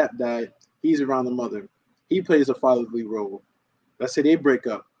like the stepdad, he's around the mother. He plays a fatherly role. Let's say they break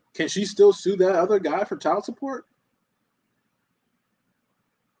up. Can she still sue that other guy for child support?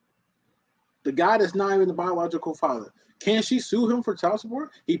 The guy that's not even the biological father. Can she sue him for child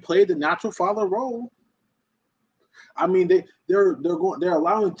support? He played the natural father role. I mean, they're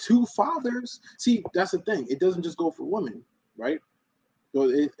allowing two fathers. See, that's the thing. It doesn't just go for women, right? So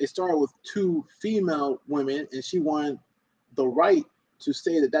it started with two female women, and she wanted the right to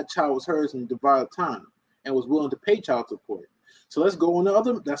say that child was hers and divide time, and was willing to pay child support. So let's go on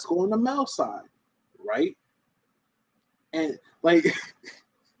the male side, right? And like,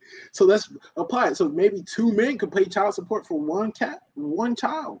 so let's apply it. So maybe two men could pay child support for one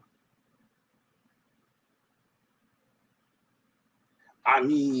child. I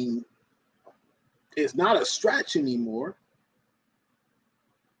mean, it's not a stretch anymore.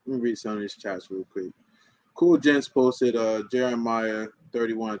 Let me read some of these chats real quick. Cool Gents posted Jeremiah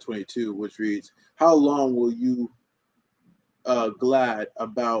 31:22, which reads, how long would you glad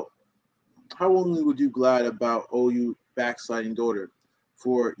about, oh, you backsliding daughter?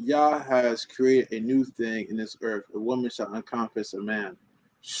 For Yah has created a new thing in this earth. A woman shall encompass a man.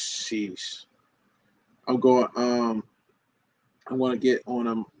 Sheesh. I'm going to get on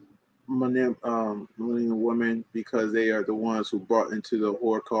a millennial woman, because they are the ones who brought into the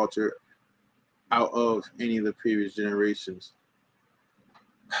whore culture out of any of the previous generations.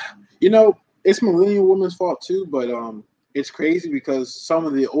 You know, it's millennial women's fault too, but it's crazy because some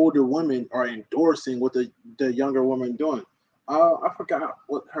of the older women are endorsing what the younger woman doing. I forgot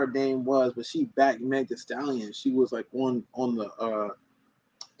what her name was, but she backed Meg Thee Stallion. She was like on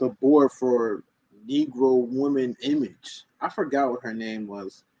the board for Negro Woman Image. I forgot what her name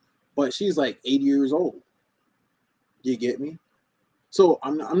was, but she's like 80 years old. You get me? So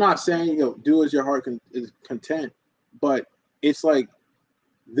I'm not saying, do as your heart is content, but it's like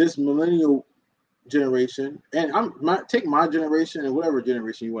this millennial generation, and take my generation and whatever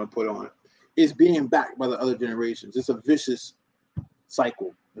generation you want to put on it, is being backed by the other generations. It's a vicious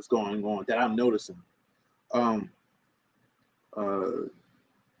cycle that's going on that I'm noticing.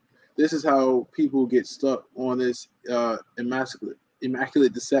 This is how people get stuck on this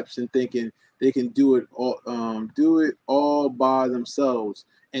immaculate deception, thinking they can do it all by themselves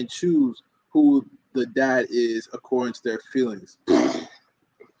and choose who the dad is according to their feelings.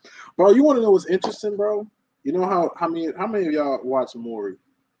 Bro, you want to know what's interesting, bro? You know how many of y'all watch Maury,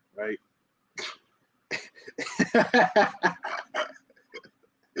 right?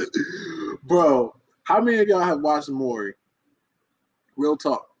 Bro, how many of y'all have watched Maury? Real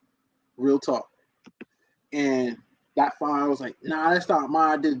talk. And that file was like, nah, that's not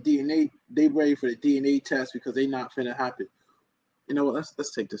mine. I did DNA. They ready for the DNA test because they not finna happen. You know what?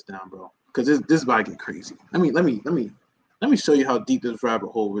 Let's take this down, bro. Because this is about to get crazy. Let me show you how deep this rabbit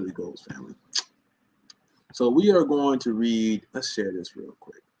hole really goes, family. So we are going to read. Let's share this real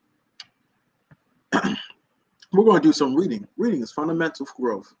quick. We're going to do some reading. Reading is fundamental for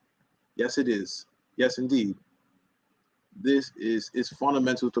growth. Yes, it is. Yes, indeed. This is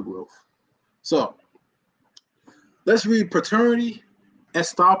fundamental to growth. So let's read paternity,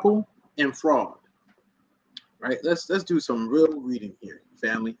 estoppel, and fraud. Right? Let's do some real reading here,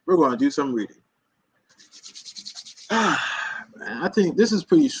 family. We're going to do some reading. I think this is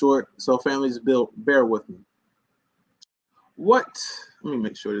pretty short, so families, bear with me. Let me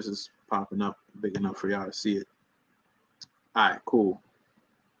make sure this is popping up big enough for y'all to see it. All right, cool.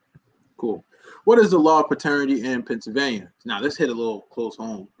 What is the law of paternity in Pennsylvania? Now, this hit a little close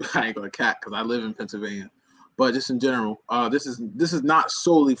home. I ain't gonna cat because I live in Pennsylvania, but just in general, this is not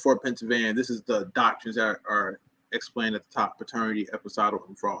solely for Pennsylvania. This is the doctrines that are explained at the top: paternity, episodal,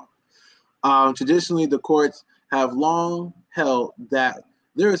 and fraud. Traditionally, the courts have long held that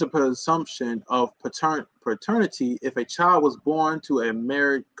there is a presumption of paternity if a child was born to a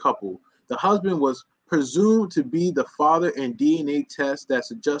married couple. The husband was presumed to be the father, and DNA tests that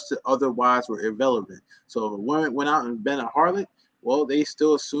suggested otherwise were irrelevant. So if a woman went out and been a harlot, well, they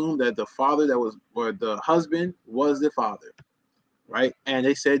still assumed that the father that was, or the husband was the father, right? And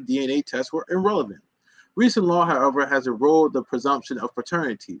they said DNA tests were irrelevant. Recent law, however, has eroded the presumption of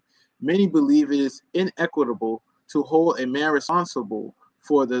paternity. Many believe it is inequitable to hold a man responsible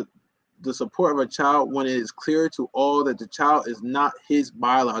for the support of a child when it is clear to all that the child is not his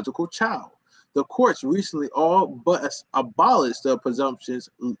biological child. The courts recently all but abolished the presumption's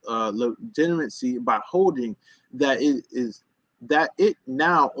legitimacy by holding that it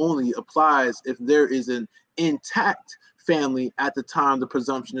now only applies if there is an intact family at the time the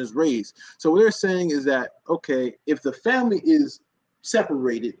presumption is raised. So what they're saying is that, okay, if the family is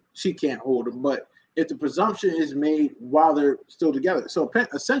separated, she can't hold them, but if the presumption is made while they're still together. So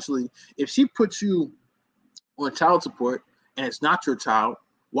essentially, if she puts you on child support and it's not your child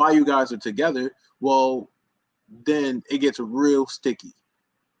while you guys are together, well, then it gets real sticky.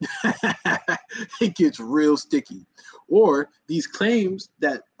 It gets real sticky. Or these claims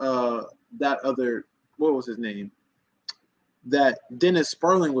that that other, what was his name, that Dennis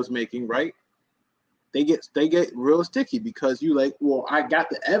Sperling was making, right? They get real sticky because you like, well, I got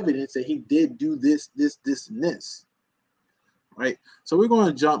the evidence that he did do this, and this, right? So we're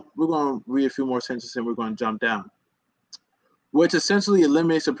going to read a few more sentences and we're going to jump down, which essentially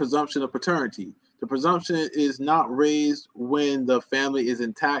eliminates the presumption of paternity. The presumption is not raised when the family is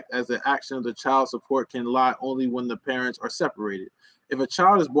intact, as the action of the child support can lie only when the parents are separated. If a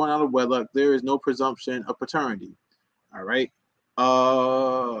child is born out of wedlock, there is no presumption of paternity. All right.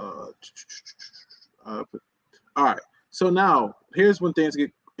 All right. So now here's when things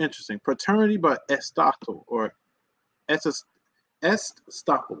get interesting. Paternity by estoppel or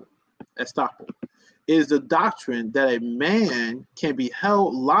estoppel is the doctrine that a man can be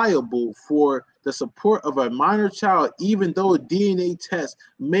held liable for the support of a minor child, even though a DNA test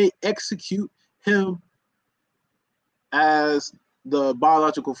may execute him as the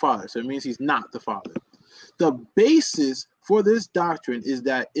biological father. So it means he's not the father. The basis for this doctrine is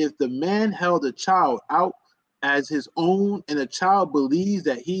that if the man held a child out as his own and the child believes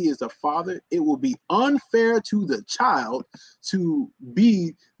that he is the father, it will be unfair to the child to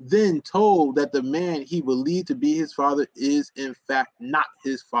be then told that the man he believed to be his father is in fact not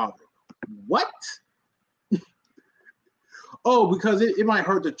his father. What? Oh, because it might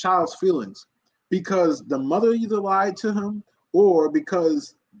hurt the child's feelings because the mother either lied to him or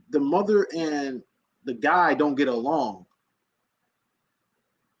because the mother and the guy don't get along.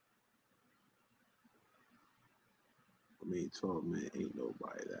 I mean, 12 men ain't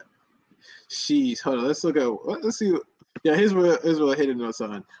nobody that. Sheesh, hold on. Let's see. Yeah, here's what hitting us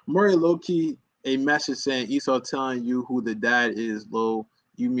on. Murray low-key a message saying Esau telling you who the dad is, low.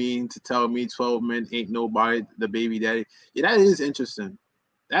 You mean to tell me 12 men ain't nobody, the baby daddy? Yeah, that is interesting.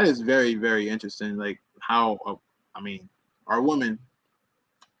 That is very, very interesting. Like how, our women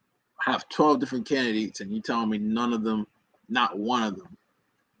have 12 different candidates and you telling me none of them, not one of them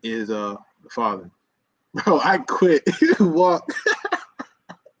is the father. Bro, I quit. Walk.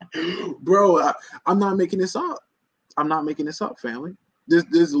 Bro, I'm not making this up. I'm not making this up, family.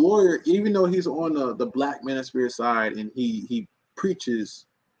 This lawyer, even though he's on the Black Manosphere side and he preaches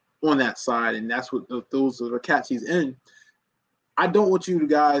on that side, and that's what those are the cats he's in. I don't want you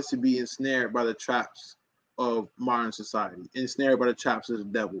guys to be ensnared by the traps of modern society, ensnared by the traps of the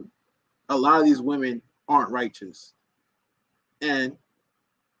devil. A lot of these women aren't righteous, and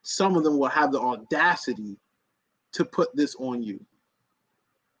some of them will have the audacity to put this on you.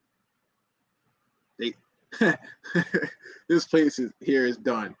 This place here is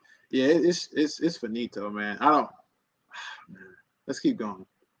done. Yeah, it's finito, man. Man. Let's keep going.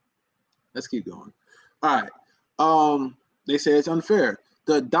 All right. They say it's unfair.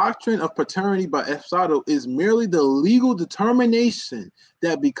 The doctrine of paternity by Aristotle is merely the legal determination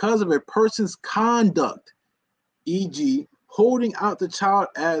that because of a person's conduct, e.g., holding out the child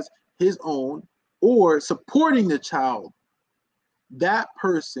as his own or supporting the child, that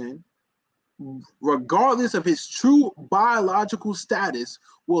person, regardless of his true biological status,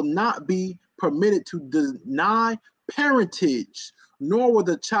 will not be permitted to deny parentage, nor will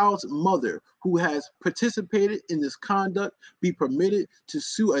the child's mother, who has participated in this conduct, be permitted to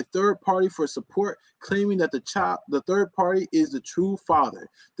sue a third party for support, claiming that the third party is the true father.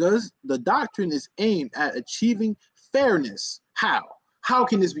 Thus, the doctrine is aimed at achieving fairness. How? How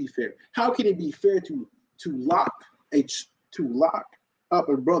can this be fair? How can it be fair to lock up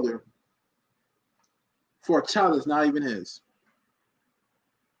a brother for a child that's not even his.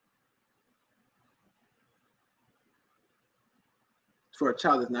 For a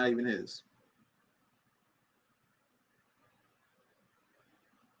child that's not even his.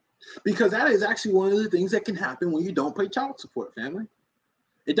 Because that is actually one of the things that can happen when you don't pay child support, family.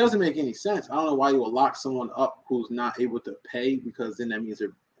 It doesn't make any sense. I don't know why you would lock someone up who's not able to pay, because then that means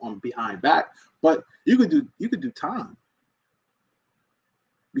they're on behind back. But you could do time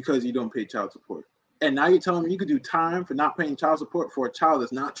because you don't pay child support. And now you're telling me you could do time for not paying child support for a child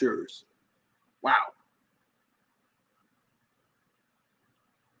that's not yours. Wow.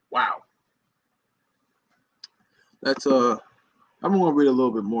 Wow. That's I'm gonna read a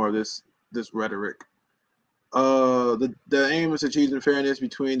little bit more of this rhetoric. The aim is achieving fairness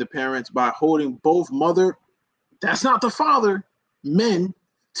between the parents by holding both mother, that's not the father, men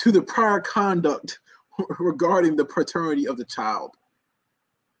to the prior conduct regarding the paternity of the child.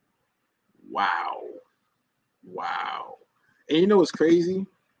 Wow. Wow. And you know what's crazy?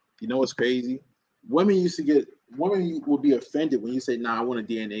 Women would be offended when you say, nah, I want a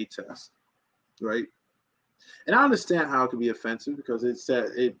DNA test. Right? And I understand how it could be offensive, because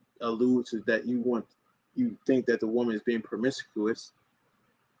it alludes to that you think that the woman is being promiscuous,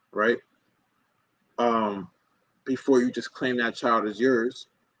 right? Before you just claim that child as yours.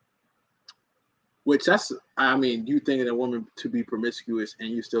 Which you think a woman to be promiscuous and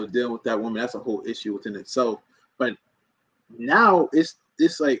you still dealing with that woman, that's a whole issue within itself. But now it's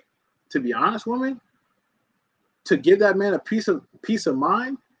like, to be honest, woman, to give that man a peace of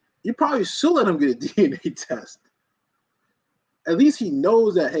mind, you probably should let him get a DNA test. At least he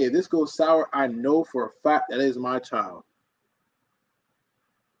knows that, hey, if this goes sour, I know for a fact that is my child.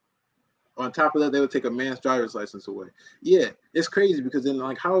 On top of that, they would take a man's driver's license away. Yeah, it's crazy, because then,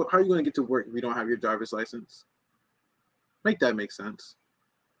 like, how are you going to get to work if you don't have your driver's license? Make that make sense.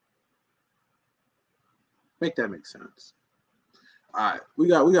 Make that make sense. All right, we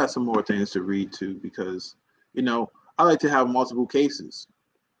got some more things to read too, because I like to have multiple cases.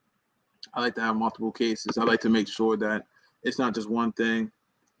 I like to make sure that it's not just one thing.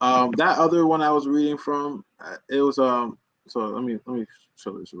 That other one I was reading from, it was so let me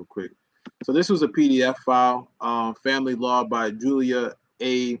show this real quick. So this was a PDF file, Family Law by Julia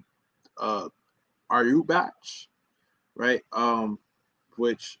A. Arubach, right?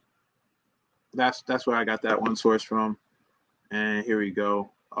 Which that's where I got that one source from. And here we go.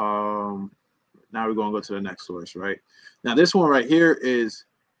 Now we're going to go to the next source, right? Now this one right here is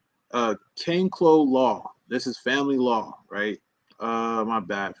Kanklo Law. This is family law, right? My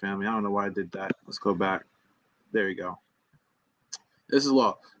bad, family. I don't know why I did that. Let's go back. There we go. This is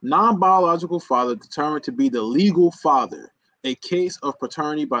law. Non-biological father determined to be the legal father. A case of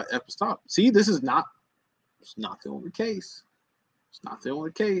paternity by epistop. See, it's not the only case. It's not the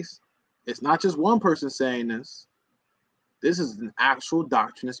only case. It's not just one person saying this. This is an actual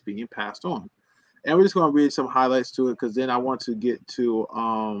doctrine that's being passed on. And we're just going to read some highlights to it, because then I want to get to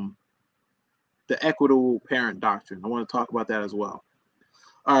the equitable parent doctrine. I want to talk about that as well.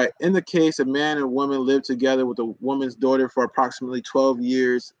 All right. In the case, a man and woman lived together with a woman's daughter for approximately 12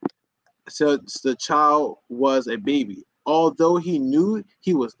 years since the child was a baby. Although he knew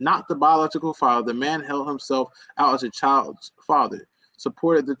he was not the biological father, the man held himself out as a child's father,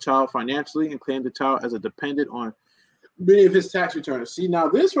 supported the child financially, and claimed the child as a dependent on many of his tax returns. See, now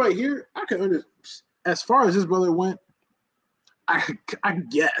this right here, I can understand. As far as this brother went, I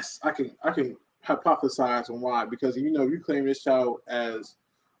guess I can hypothesize on why, because you claim this child as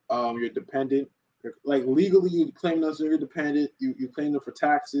your dependent, like legally you claim them as your dependent, you claim them for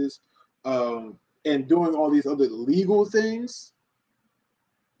taxes, and doing all these other legal things,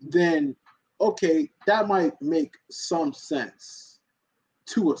 then okay, that might make some sense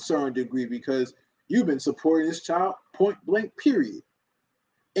to a certain degree, because you've been supporting this child point blank, period,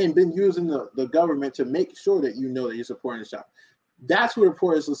 and been using the government to make sure that that you're supporting this child. That's where the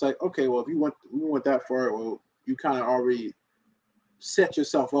report is just like, okay, well, if we went that far, well, you kind of already set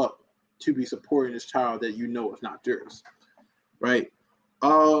yourself up to be supporting this child that is not yours, right?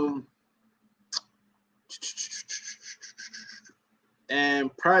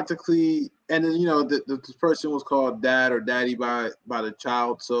 And practically, and then this person was called dad or daddy by the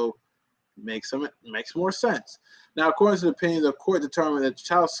child, so makes more sense. Now, according to the opinion, the court determined that the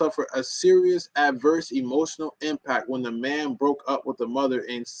child suffered a serious adverse emotional impact when the man broke up with the mother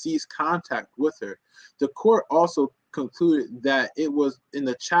and ceased contact with her. The court also concluded that it was in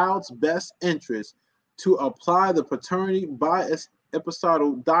the child's best interest to apply the paternity by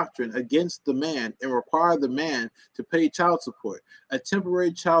epistottle doctrine against the man and require the man to pay child support. A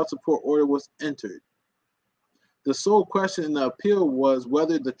temporary child support order was entered. The sole question in the appeal was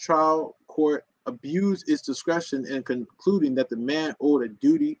whether the trial court abused its discretion in concluding that the man owed a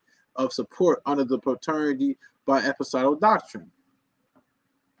duty of support under the paternity by episodal doctrine.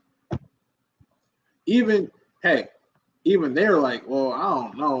 Even they're like, well, I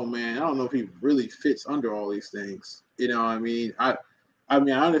don't know, man. I don't know if he really fits under all these things. You know what I mean? I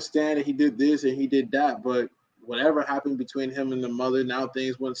understand that he did this and he did that, but whatever happened between him and the mother, now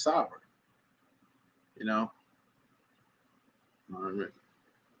things went sour. You know? All right.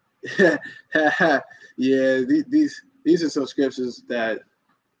 Yeah, these are some scriptures that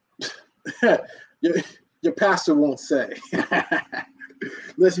your pastor won't say.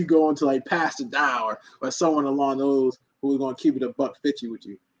 Unless you go into like Pastor Dow or someone along those who are going to keep it $150 with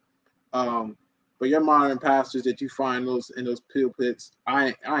you. But your modern pastors that you find in those pulpits,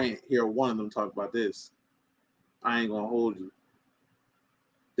 I ain't hear one of them talk about this. I ain't gonna hold you.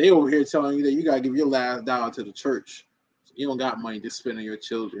 They over here telling you that you gotta give your last dollar to the church. You don't got money to spend on your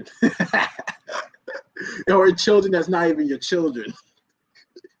children. Or children that's not even your children.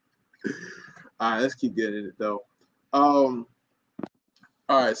 All right, let's keep getting it though. All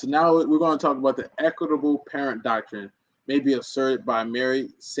right, so now we're going to talk about the equitable parent doctrine may be asserted by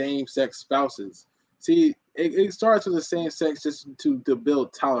married same-sex spouses. See, it starts with the same sex just to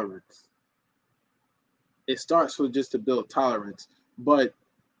build tolerance. It starts with just to build tolerance. But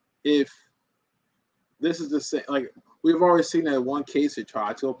if this is the same, like we've already seen that in one case they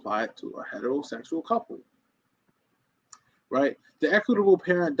tried to apply it to a heterosexual couple, right? The equitable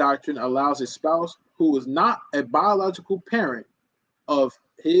parent doctrine allows a spouse who is not a biological parent of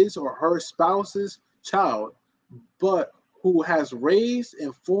his or her spouse's child, but who has raised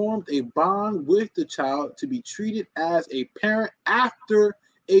and formed a bond with the child to be treated as a parent after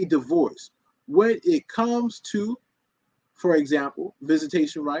a divorce. When it comes to, for example,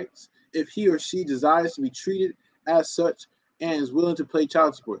 visitation rights, if he or she desires to be treated as such and is willing to pay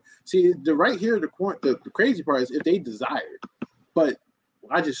child support. See, right here, the crazy part is if they desire it. But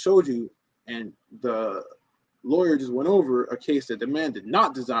I just showed you, and the lawyer just went over a case that the man did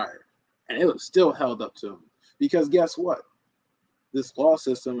not desire, and it was still held up to him. Because guess what? This law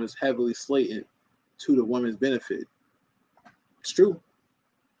system is heavily slated to the woman's benefit. It's true.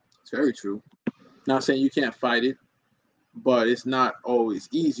 It's very true. Not saying you can't fight it, but it's not always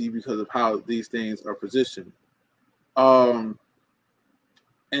easy because of how these things are positioned. And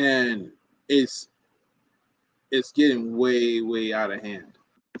it's getting way out of hand.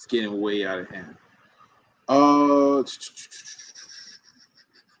 It's getting way out of hand.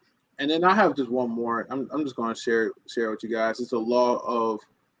 And then I have just one more. I'm just going to share with you guys. It's a law of,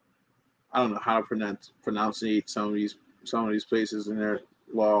 I don't know how to pronounce some of these places in their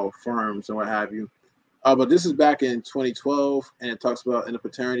law firms and what have you. But this is back in 2012, and it talks about in a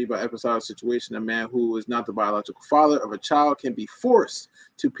paternity by episodic situation, a man who is not the biological father of a child can be forced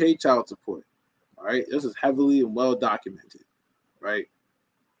to pay child support. All right, this is heavily and well documented, right?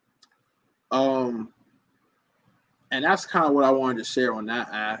 And that's kind of what I wanted to share on that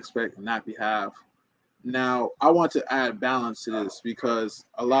aspect and that behalf. Now, I want to add balance to this because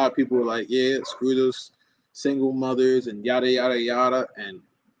a lot of people are like, yeah, screw those single mothers and yada, yada, yada. And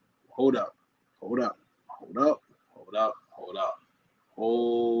hold up.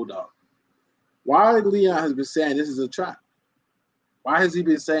 Why Leon has been saying this is a trap? Why has he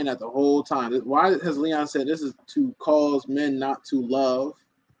been saying that the whole time? Why has Leon said this is to cause men not to love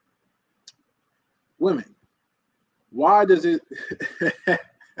women? Why does it?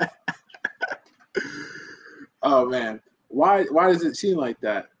 Oh man, why does it seem like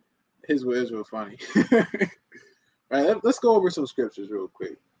that? His words were funny. Right, let's go over some scriptures real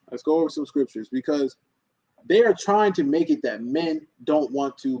quick. Let's go over some scriptures because they are trying to make it that men don't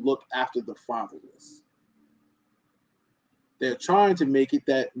want to look after the fatherless. They're trying to make it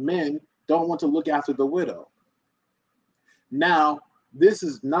that men don't want to look after the widow. Now, this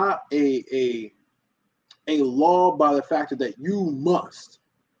is not a law by the factor that you must,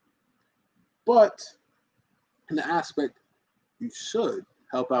 but in the aspect you should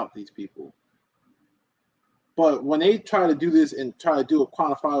help out these people. But when they try to do this and try to do it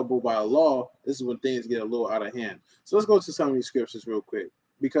quantifiable by a law, this is when things get a little out of hand. So let's go to some of these scriptures real quick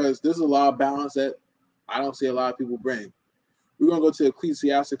because there's a lot of balance that I don't see a lot of people bring. We're going to go to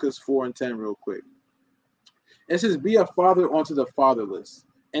Ecclesiasticus 4:10 real quick. It says, be a father unto the fatherless,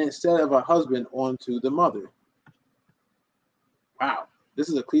 and instead of a husband unto the mother. Wow, this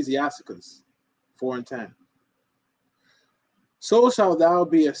is Ecclesiasticus 4:10. So shalt thou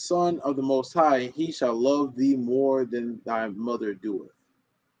be a son of the Most High, and he shall love thee more than thy mother doeth.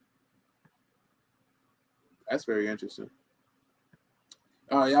 That's very interesting.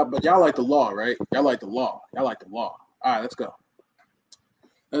 But y'all like the law, right? Y'all like the law. All right, let's go.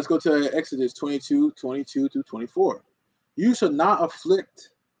 Let's go to Exodus 22:22-24. You shall not afflict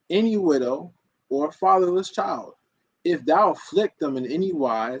any widow or fatherless child. If thou afflict them in any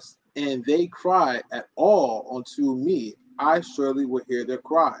wise, and they cry at all unto me, I surely will hear their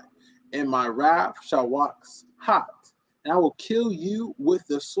cry, and my wrath shall wax hot, and I will kill you with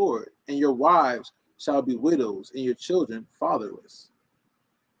the sword, and your wives shall be widows, and your children fatherless.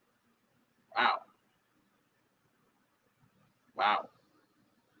 Wow. Wow.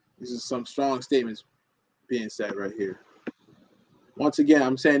 This is some strong statements being said right here. Once again,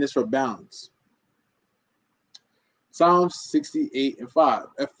 I'm saying this for balance. Psalms 68:5.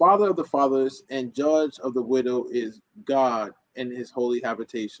 A father of the fatherless and judge of the widow is God in his holy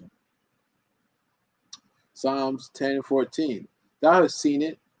habitation. Psalms 10:14. Thou hast seen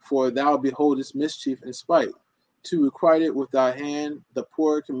it, for thou beholdest mischief and spite. To requite it with thy hand, the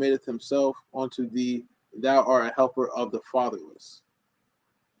poor committeth himself unto thee. Thou art a helper of the fatherless.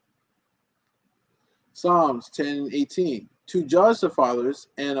 Psalms 10:18. To judge the fatherless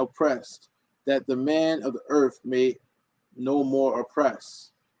and oppressed, that the man of the earth may no more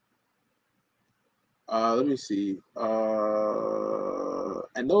oppress. Let me see.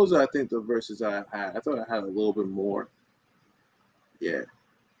 And those are, I think, the verses I had. I thought I had a little bit more. Yeah.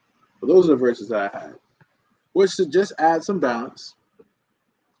 But those are the verses I had. Which to just add some balance.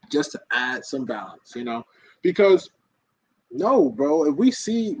 Just to add some balance, you know. Because no, bro, if we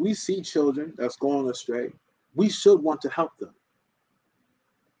see children that's going astray, we should want to help them.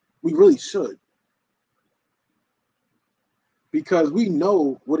 We really should. Because we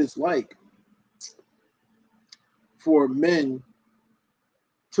know what it's like for men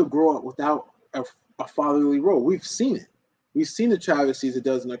to grow up without a fatherly role. We've seen it. We've seen the travesties it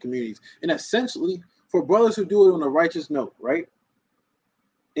does in our communities. And essentially, for brothers who do it on a righteous note, right?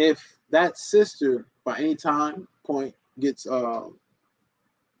 If that sister, by any time point, gets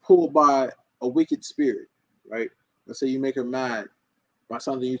pulled by a wicked spirit, right? Let's say you make her mad by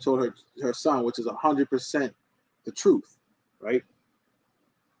something you told her son, which is 100% the truth, right?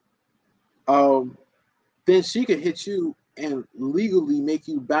 Then she could hit you and legally make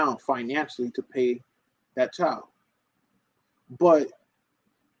you bound financially to pay that child. But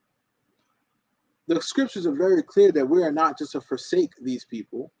the scriptures are very clear that we are not just to forsake these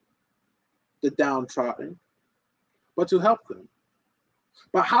people, the downtrodden, but to help them.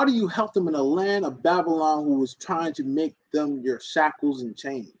 But how do you help them in a land of Babylon who was trying to make them your shackles and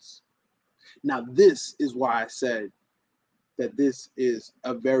chains? Now, this is why I said that this is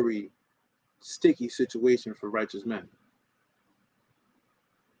a very sticky situation for righteous men.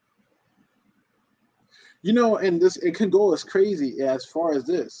 You know, and this, it can go as crazy as far as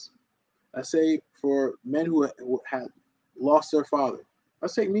this. I say for men who had lost their father.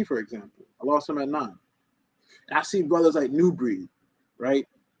 Let's take me, for example. I lost him at 9. And I see brothers like New Breed, right?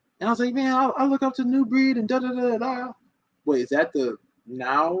 And I was like, man, I look up to New Breed and da-da-da-da. Wait, is that the,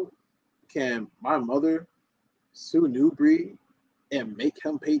 now can my mother sue New Breed and make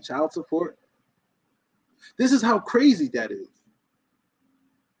him pay child support? This is how crazy that is.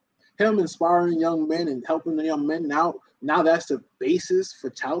 Him inspiring young men and helping the young men, now that's the basis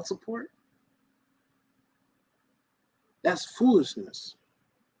for child support? That's foolishness.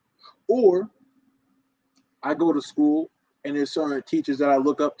 Or I go to school and there's certain teachers that I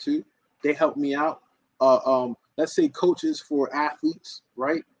look up to. They help me out. Let's say coaches for athletes,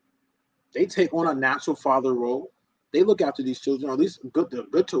 right? They take on a natural father role. They look after these children, or at least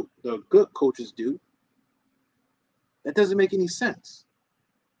the good coaches do. That doesn't make any sense.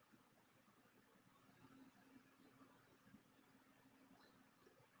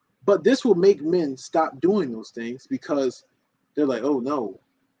 But this will make men stop doing those things because they're like, oh no,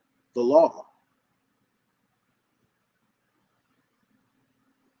 the law.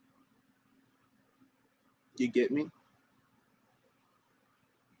 You get me?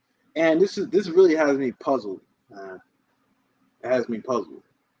 And this really has me puzzled. It has me puzzled.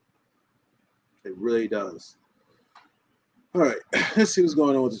 It really does. All right, let's see what's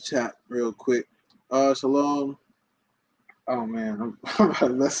going on with the chat real quick. Shalom. Oh man, I'm about to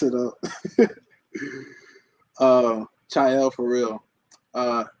mess it up. Chael for real.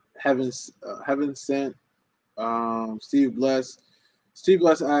 Heaven sent. Steve Bless. Steve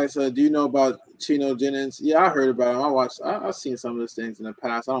Bless asks, do you know about Chino Jennings? Yeah, I heard about him. I've seen some of his things in the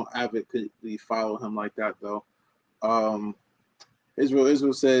past. I don't avidly follow him like that though.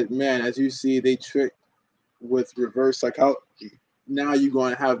 Israel said, man, as you see, they trick with reverse psychology. Now you're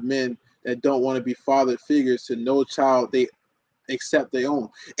going to have men that don't want to be father figures to no child they accept their own.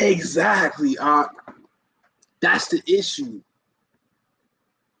 Exactly. That's the issue.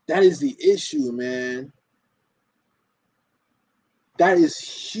 That is the issue, man. That is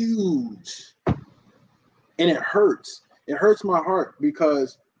huge. And it hurts. It hurts my heart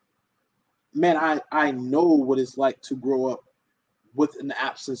because, man, I know what it's like to grow up with an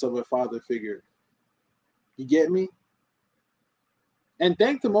absence of a father figure. You get me? And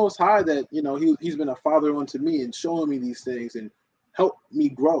thank the Most High that, you know, he's been a father unto me and showing me these things and help me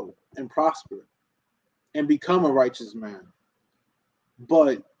grow and prosper and become a righteous man.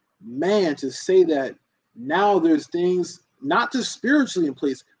 But, man, to say that now there's things not just spiritually in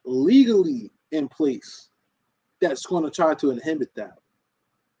place, legally in place, that's going to try to inhibit that.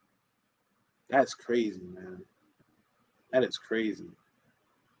 That's crazy, man. That is crazy.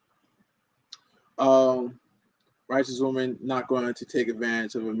 Righteous women not going to take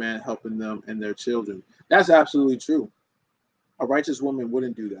advantage of a man helping them and their children. That's absolutely true. A righteous woman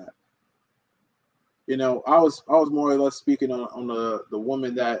wouldn't do that. You know, I was more or less speaking on the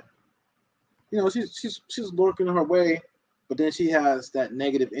woman that, you know, she's lurking her way, but then she has that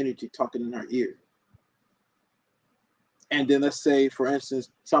negative energy talking in her ear. And then let's say, for instance,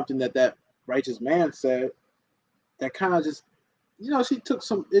 something that righteous man said that kind of just, you know,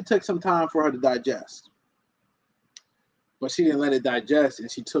 it took some time for her to digest. But she didn't let it digest, and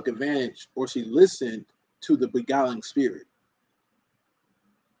she took advantage, or she listened to the beguiling spirit.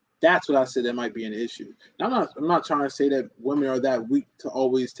 That's what I said that might be an issue. Now, I'm not trying to say that women are that weak to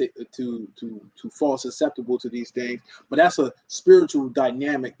always to fall susceptible to these things, but that's a spiritual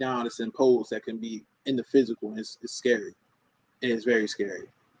dynamic now that's imposed that can be in the physical, and it's scary. And it's very scary.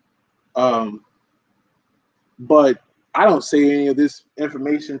 But I don't say any of this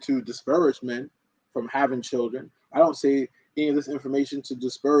information to discourage men from having children. I don't say any of this information to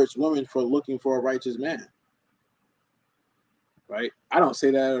discourage women for looking for a righteous man. Right? I don't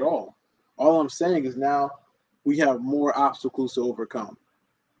say that at all. All I'm saying is now we have more obstacles to overcome.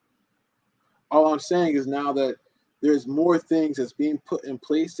 All I'm saying is now that there's more things that's being put in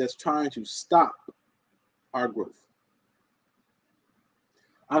place that's trying to stop our growth.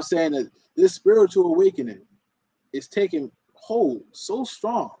 I'm saying that this spiritual awakening is taking hold so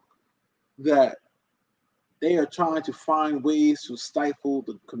strong that they are trying to find ways to stifle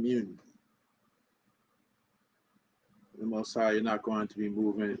the community. The Most High, you're not going to be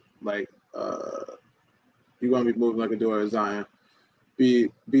moving like you're going to be moving like a daughter of Zion. Be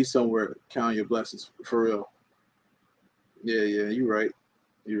somewhere counting your blessings for real. Yeah, you're right.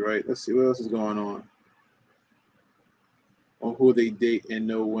 You're right. Let's see what else is going on who they date and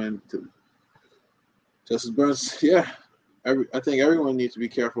know when to. Justice Burns, yeah. I think everyone needs to be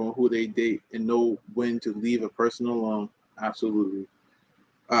careful on who they date and know when to leave a person alone. Absolutely.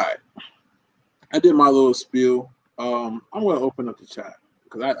 All right. I did my little spiel. I'm going to open up the chat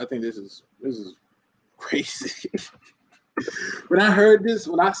because I think this is crazy. When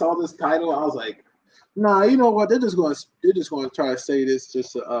I saw this title, I was like, nah, you know what? They're just going to try to say this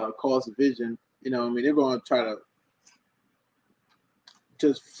just to cause division. You know what I mean? They're going to try to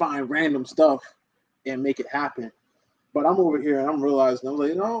just find random stuff and make it happen. But I'm over here and I'm realizing, I'm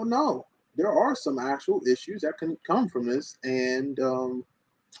like, no, there are some actual issues that can come from this, and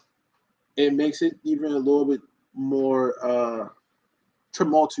it makes it even a little bit more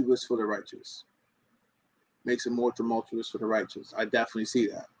tumultuous for the righteous. Makes it more tumultuous for the righteous. I definitely see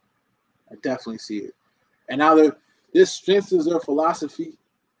that. I definitely see it. And now this strengthens their philosophy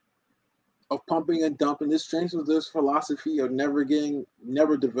of pumping and dumping. This strengthens this philosophy of never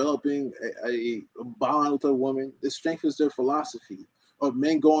developing a bond with a woman. This strengthens their philosophy of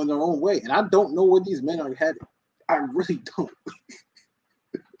men going their own way. And I don't know where these men are headed. I really don't.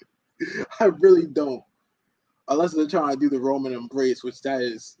 I really don't. Unless they're trying to do the Roman embrace, which that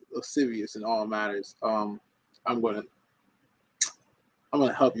is lascivious in all matters. I'm gonna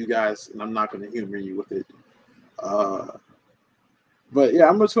help you guys, and I'm not gonna humor you with it. But yeah,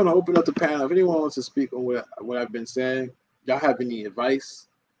 I'm just gonna open up the panel. If anyone wants to speak on what I've been saying, y'all have any advice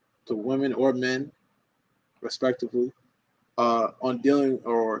to women or men, respectively, on dealing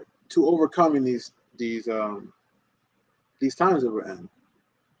or to overcoming these times that we're in.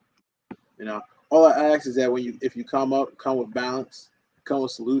 You know, all I ask is that if you come with balance, come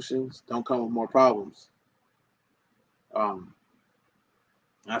with solutions, don't come with more problems.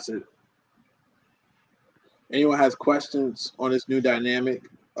 That's it. Anyone has questions on this new dynamic,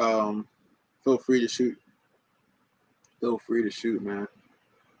 feel free to shoot. Feel free to shoot, man.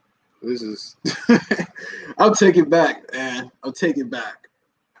 This is I'll take it back, man. I'll take it back.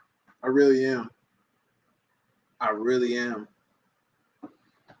 I really am. I really am.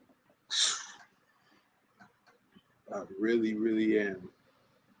 I really, really am.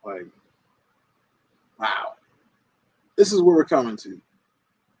 Like, wow. This is where we're coming to.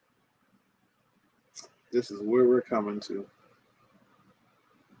 This is where we're coming to.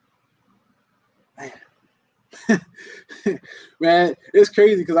 Man, it's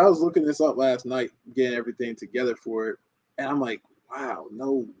crazy because I was looking this up last night, getting everything together for it, and I'm like, wow,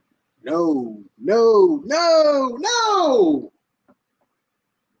 no.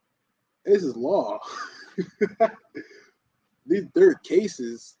 This is law. These third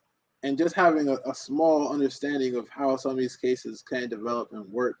cases, and just having a small understanding of how some of these cases can develop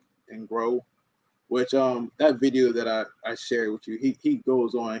and work and grow, which that video that I shared with you, he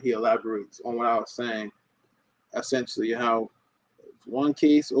goes on, he elaborates on what I was saying, essentially how one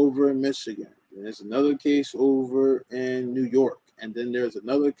case over in Michigan, and there's another case over in New York, and then there's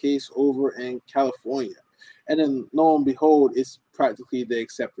another case over in California, and then lo and behold, it's practically the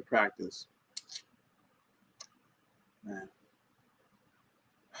accepted practice. Man,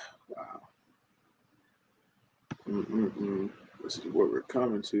 wow. This is what we're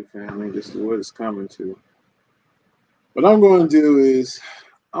coming to, family. This is what it's coming to. What I'm going to do is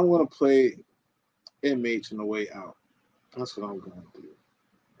I'm going to play MH on the way out. That's what I'm going to do,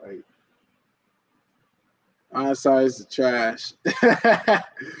 right? Our society is trash.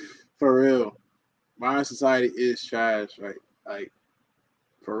 For real. Modern society is trash, right? Like,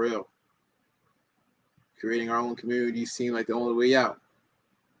 for real. Creating our own community seemed like the only way out.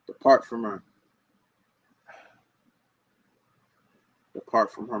 Depart from her.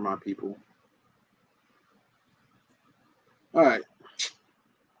 Depart from her, my people. All right.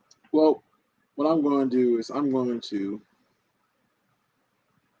 Well, what I'm going to do is I'm going to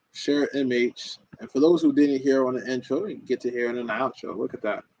share MH. And for those who didn't hear on the intro, you get to hear it in the outro. Look at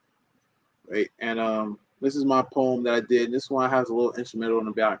that. Right. And this is my poem that I did. This one has a little instrumental in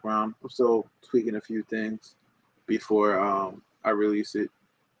the background. I'm still tweaking a few things before I release it.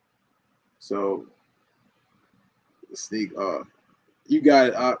 So sneak you got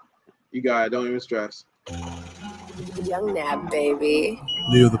it. You got it. Don't even stress. Young Nab, baby.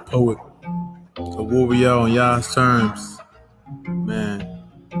 Leo the poet. So warrior on y'all's terms. Man.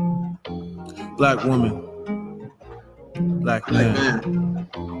 Black woman. Black man.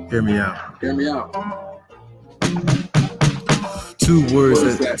 Hear me out. Hear me out. Two words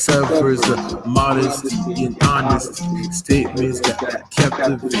that severs the modesty and honesty. Statements that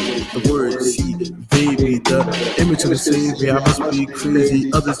captivate. The words he baby, the image of the savior. I must be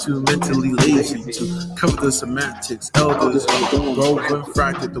crazy, others too mentally lazy to cover the semantics. Elders woven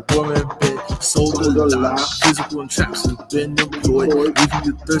fractured. The woman been sold a lot. Physical entraps been employed, leaving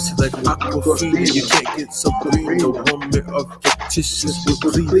you thirsty like aquafina. You can't get so green. The woman of fictitious with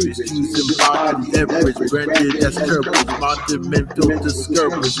cleavage, using body leverage, branded as courage. Modern men feel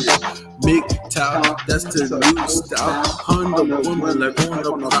discouraged. MGTOW, that's the new style. Honda woman like on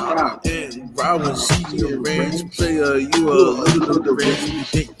the proud and ride when she a range player. You a little range. You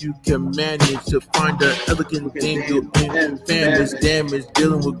think you can manage to find an elegant angle in families damage.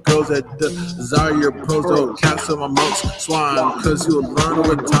 Dealing with girls that desire your pros. Don't cancel my mouse swine, cause you'll learn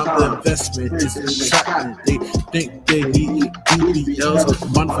over time the investment is attracting. They think they need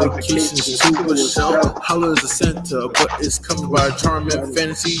BBLs, modifications to a shell. Holler is the center, but it's coming by charm and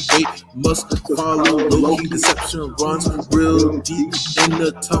fantasy. They must follow low-key. Deception runs real deep in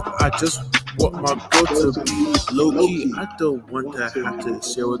the top. I just want my girl to be low-key. I don't want to have to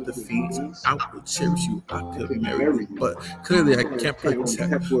share with the feeds. I would cherish you, I could marry you, but clearly I can't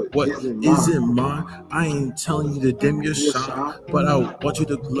protect what isn't mine. I ain't telling you to dim your shine, but I want you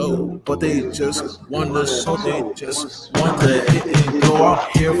to glow. But they just want to show, they just want to hit and go. I'm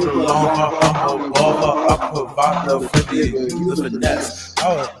here for the long haul, I'm a baller, I provide the finesse.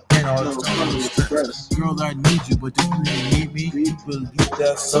 Girl, I need you, but you need me. You believe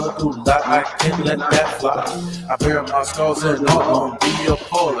that subtle lie, I can't let that fly. I bear my scars and all on be a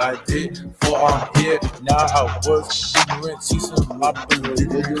pole. I did, for I'm here. Now I was ignorant, see some my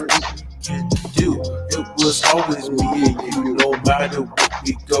belligerent can do. It was always me and you, no matter what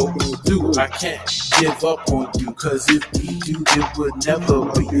we go through. I can't give up on you, cause if we do, it would never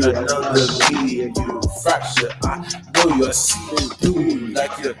be another me and you. Fracture, I know you're seeing through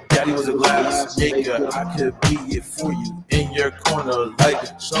like your daddy was a glass maker. I could be it for you in your corner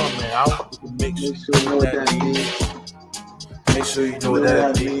like Sean, man. I want to make sure you know what that means. Make sure you know what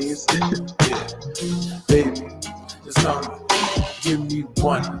that means. Yeah, baby, it's coming. Give me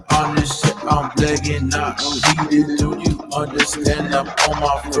one on this shit, I'm begging, not needed. Do you understand? I'm on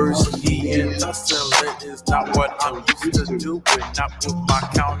my first knee, and hustling is not what I'm used to doing. Not with my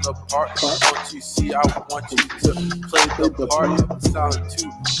counterpart. What you see, I want you to play the part. It's time to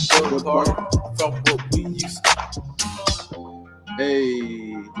go apart from what we used to.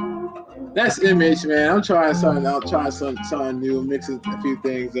 Hey, that's MH, man. I'm trying something out, trying something new, mixing a few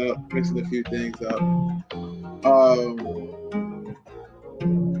things up.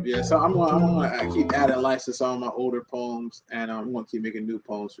 Yeah, so I'm gonna keep adding lines to some of my older poems, and I'm gonna keep making new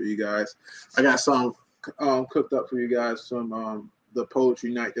poems for you guys. I got some cooked up for you guys from the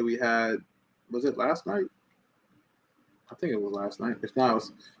poetry night that we had. Was it last night? I think it was last night. If not, it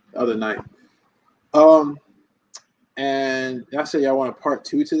was the other night. And I said y'all want a part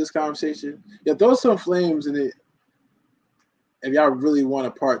 2 to this conversation. Yeah, throw some flames in it if y'all really want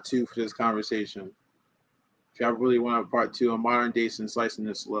a part 2 for this conversation. If y'all really want a part 2 on modern dating and slicing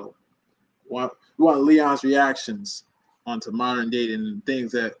this slow. We want Leon's reactions onto modern dating and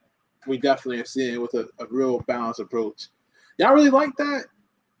things that we definitely are seeing with a real balanced approach. Y'all really like that?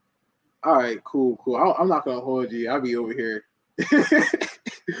 All right, cool. I'm not gonna hold you. I'll be over here.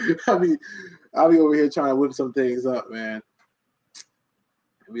 I'll be over here trying to whip some things up, man.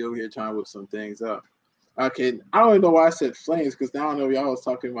 I'll be over here trying to whip some things up. Okay, I don't even know why I said flames, because now I don't know if y'all was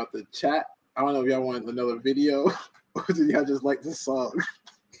talking about the chat. I don't know if y'all want another video or did y'all just like the song?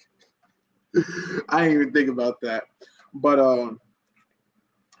 I didn't even think about that. But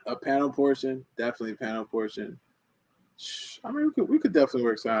a panel portion, definitely panel portion. I mean, we could definitely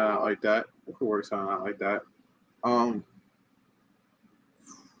work something out like that. We could work something out like that. Man,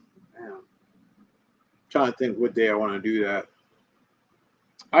 trying to think what day I want to do that.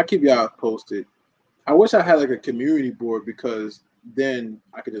 I'll keep y'all posted. I wish I had like a community board, because then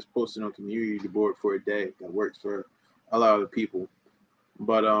I could just post it on community board for a day that works for a lot of the people.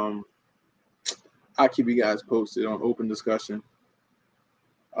 But I'll keep you guys posted on open discussion.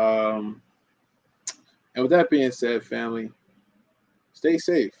 And with that being said, family, stay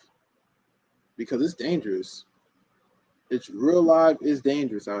safe, because it's dangerous. It's real life is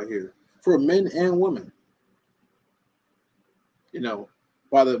dangerous out here for men and women. You know,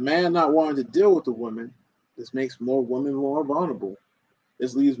 by the man not wanting to deal with the women, this makes more women more vulnerable.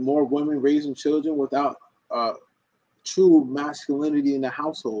 This leaves more women raising children without true masculinity in the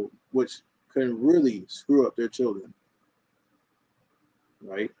household, which can really screw up their children.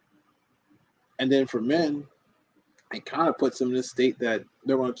 Right? And then for men, it kind of puts them in a state that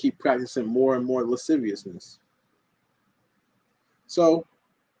they're going to keep practicing more and more lasciviousness. So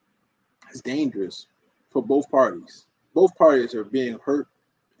it's dangerous for both parties. Both parties are being hurt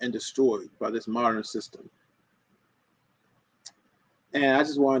and destroyed by this modern system. And I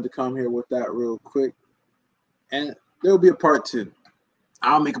just wanted to come here with that real quick. And there'll be a part 2.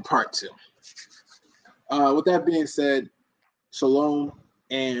 I'll make a part 2. With that being said, shalom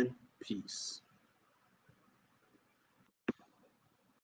and peace.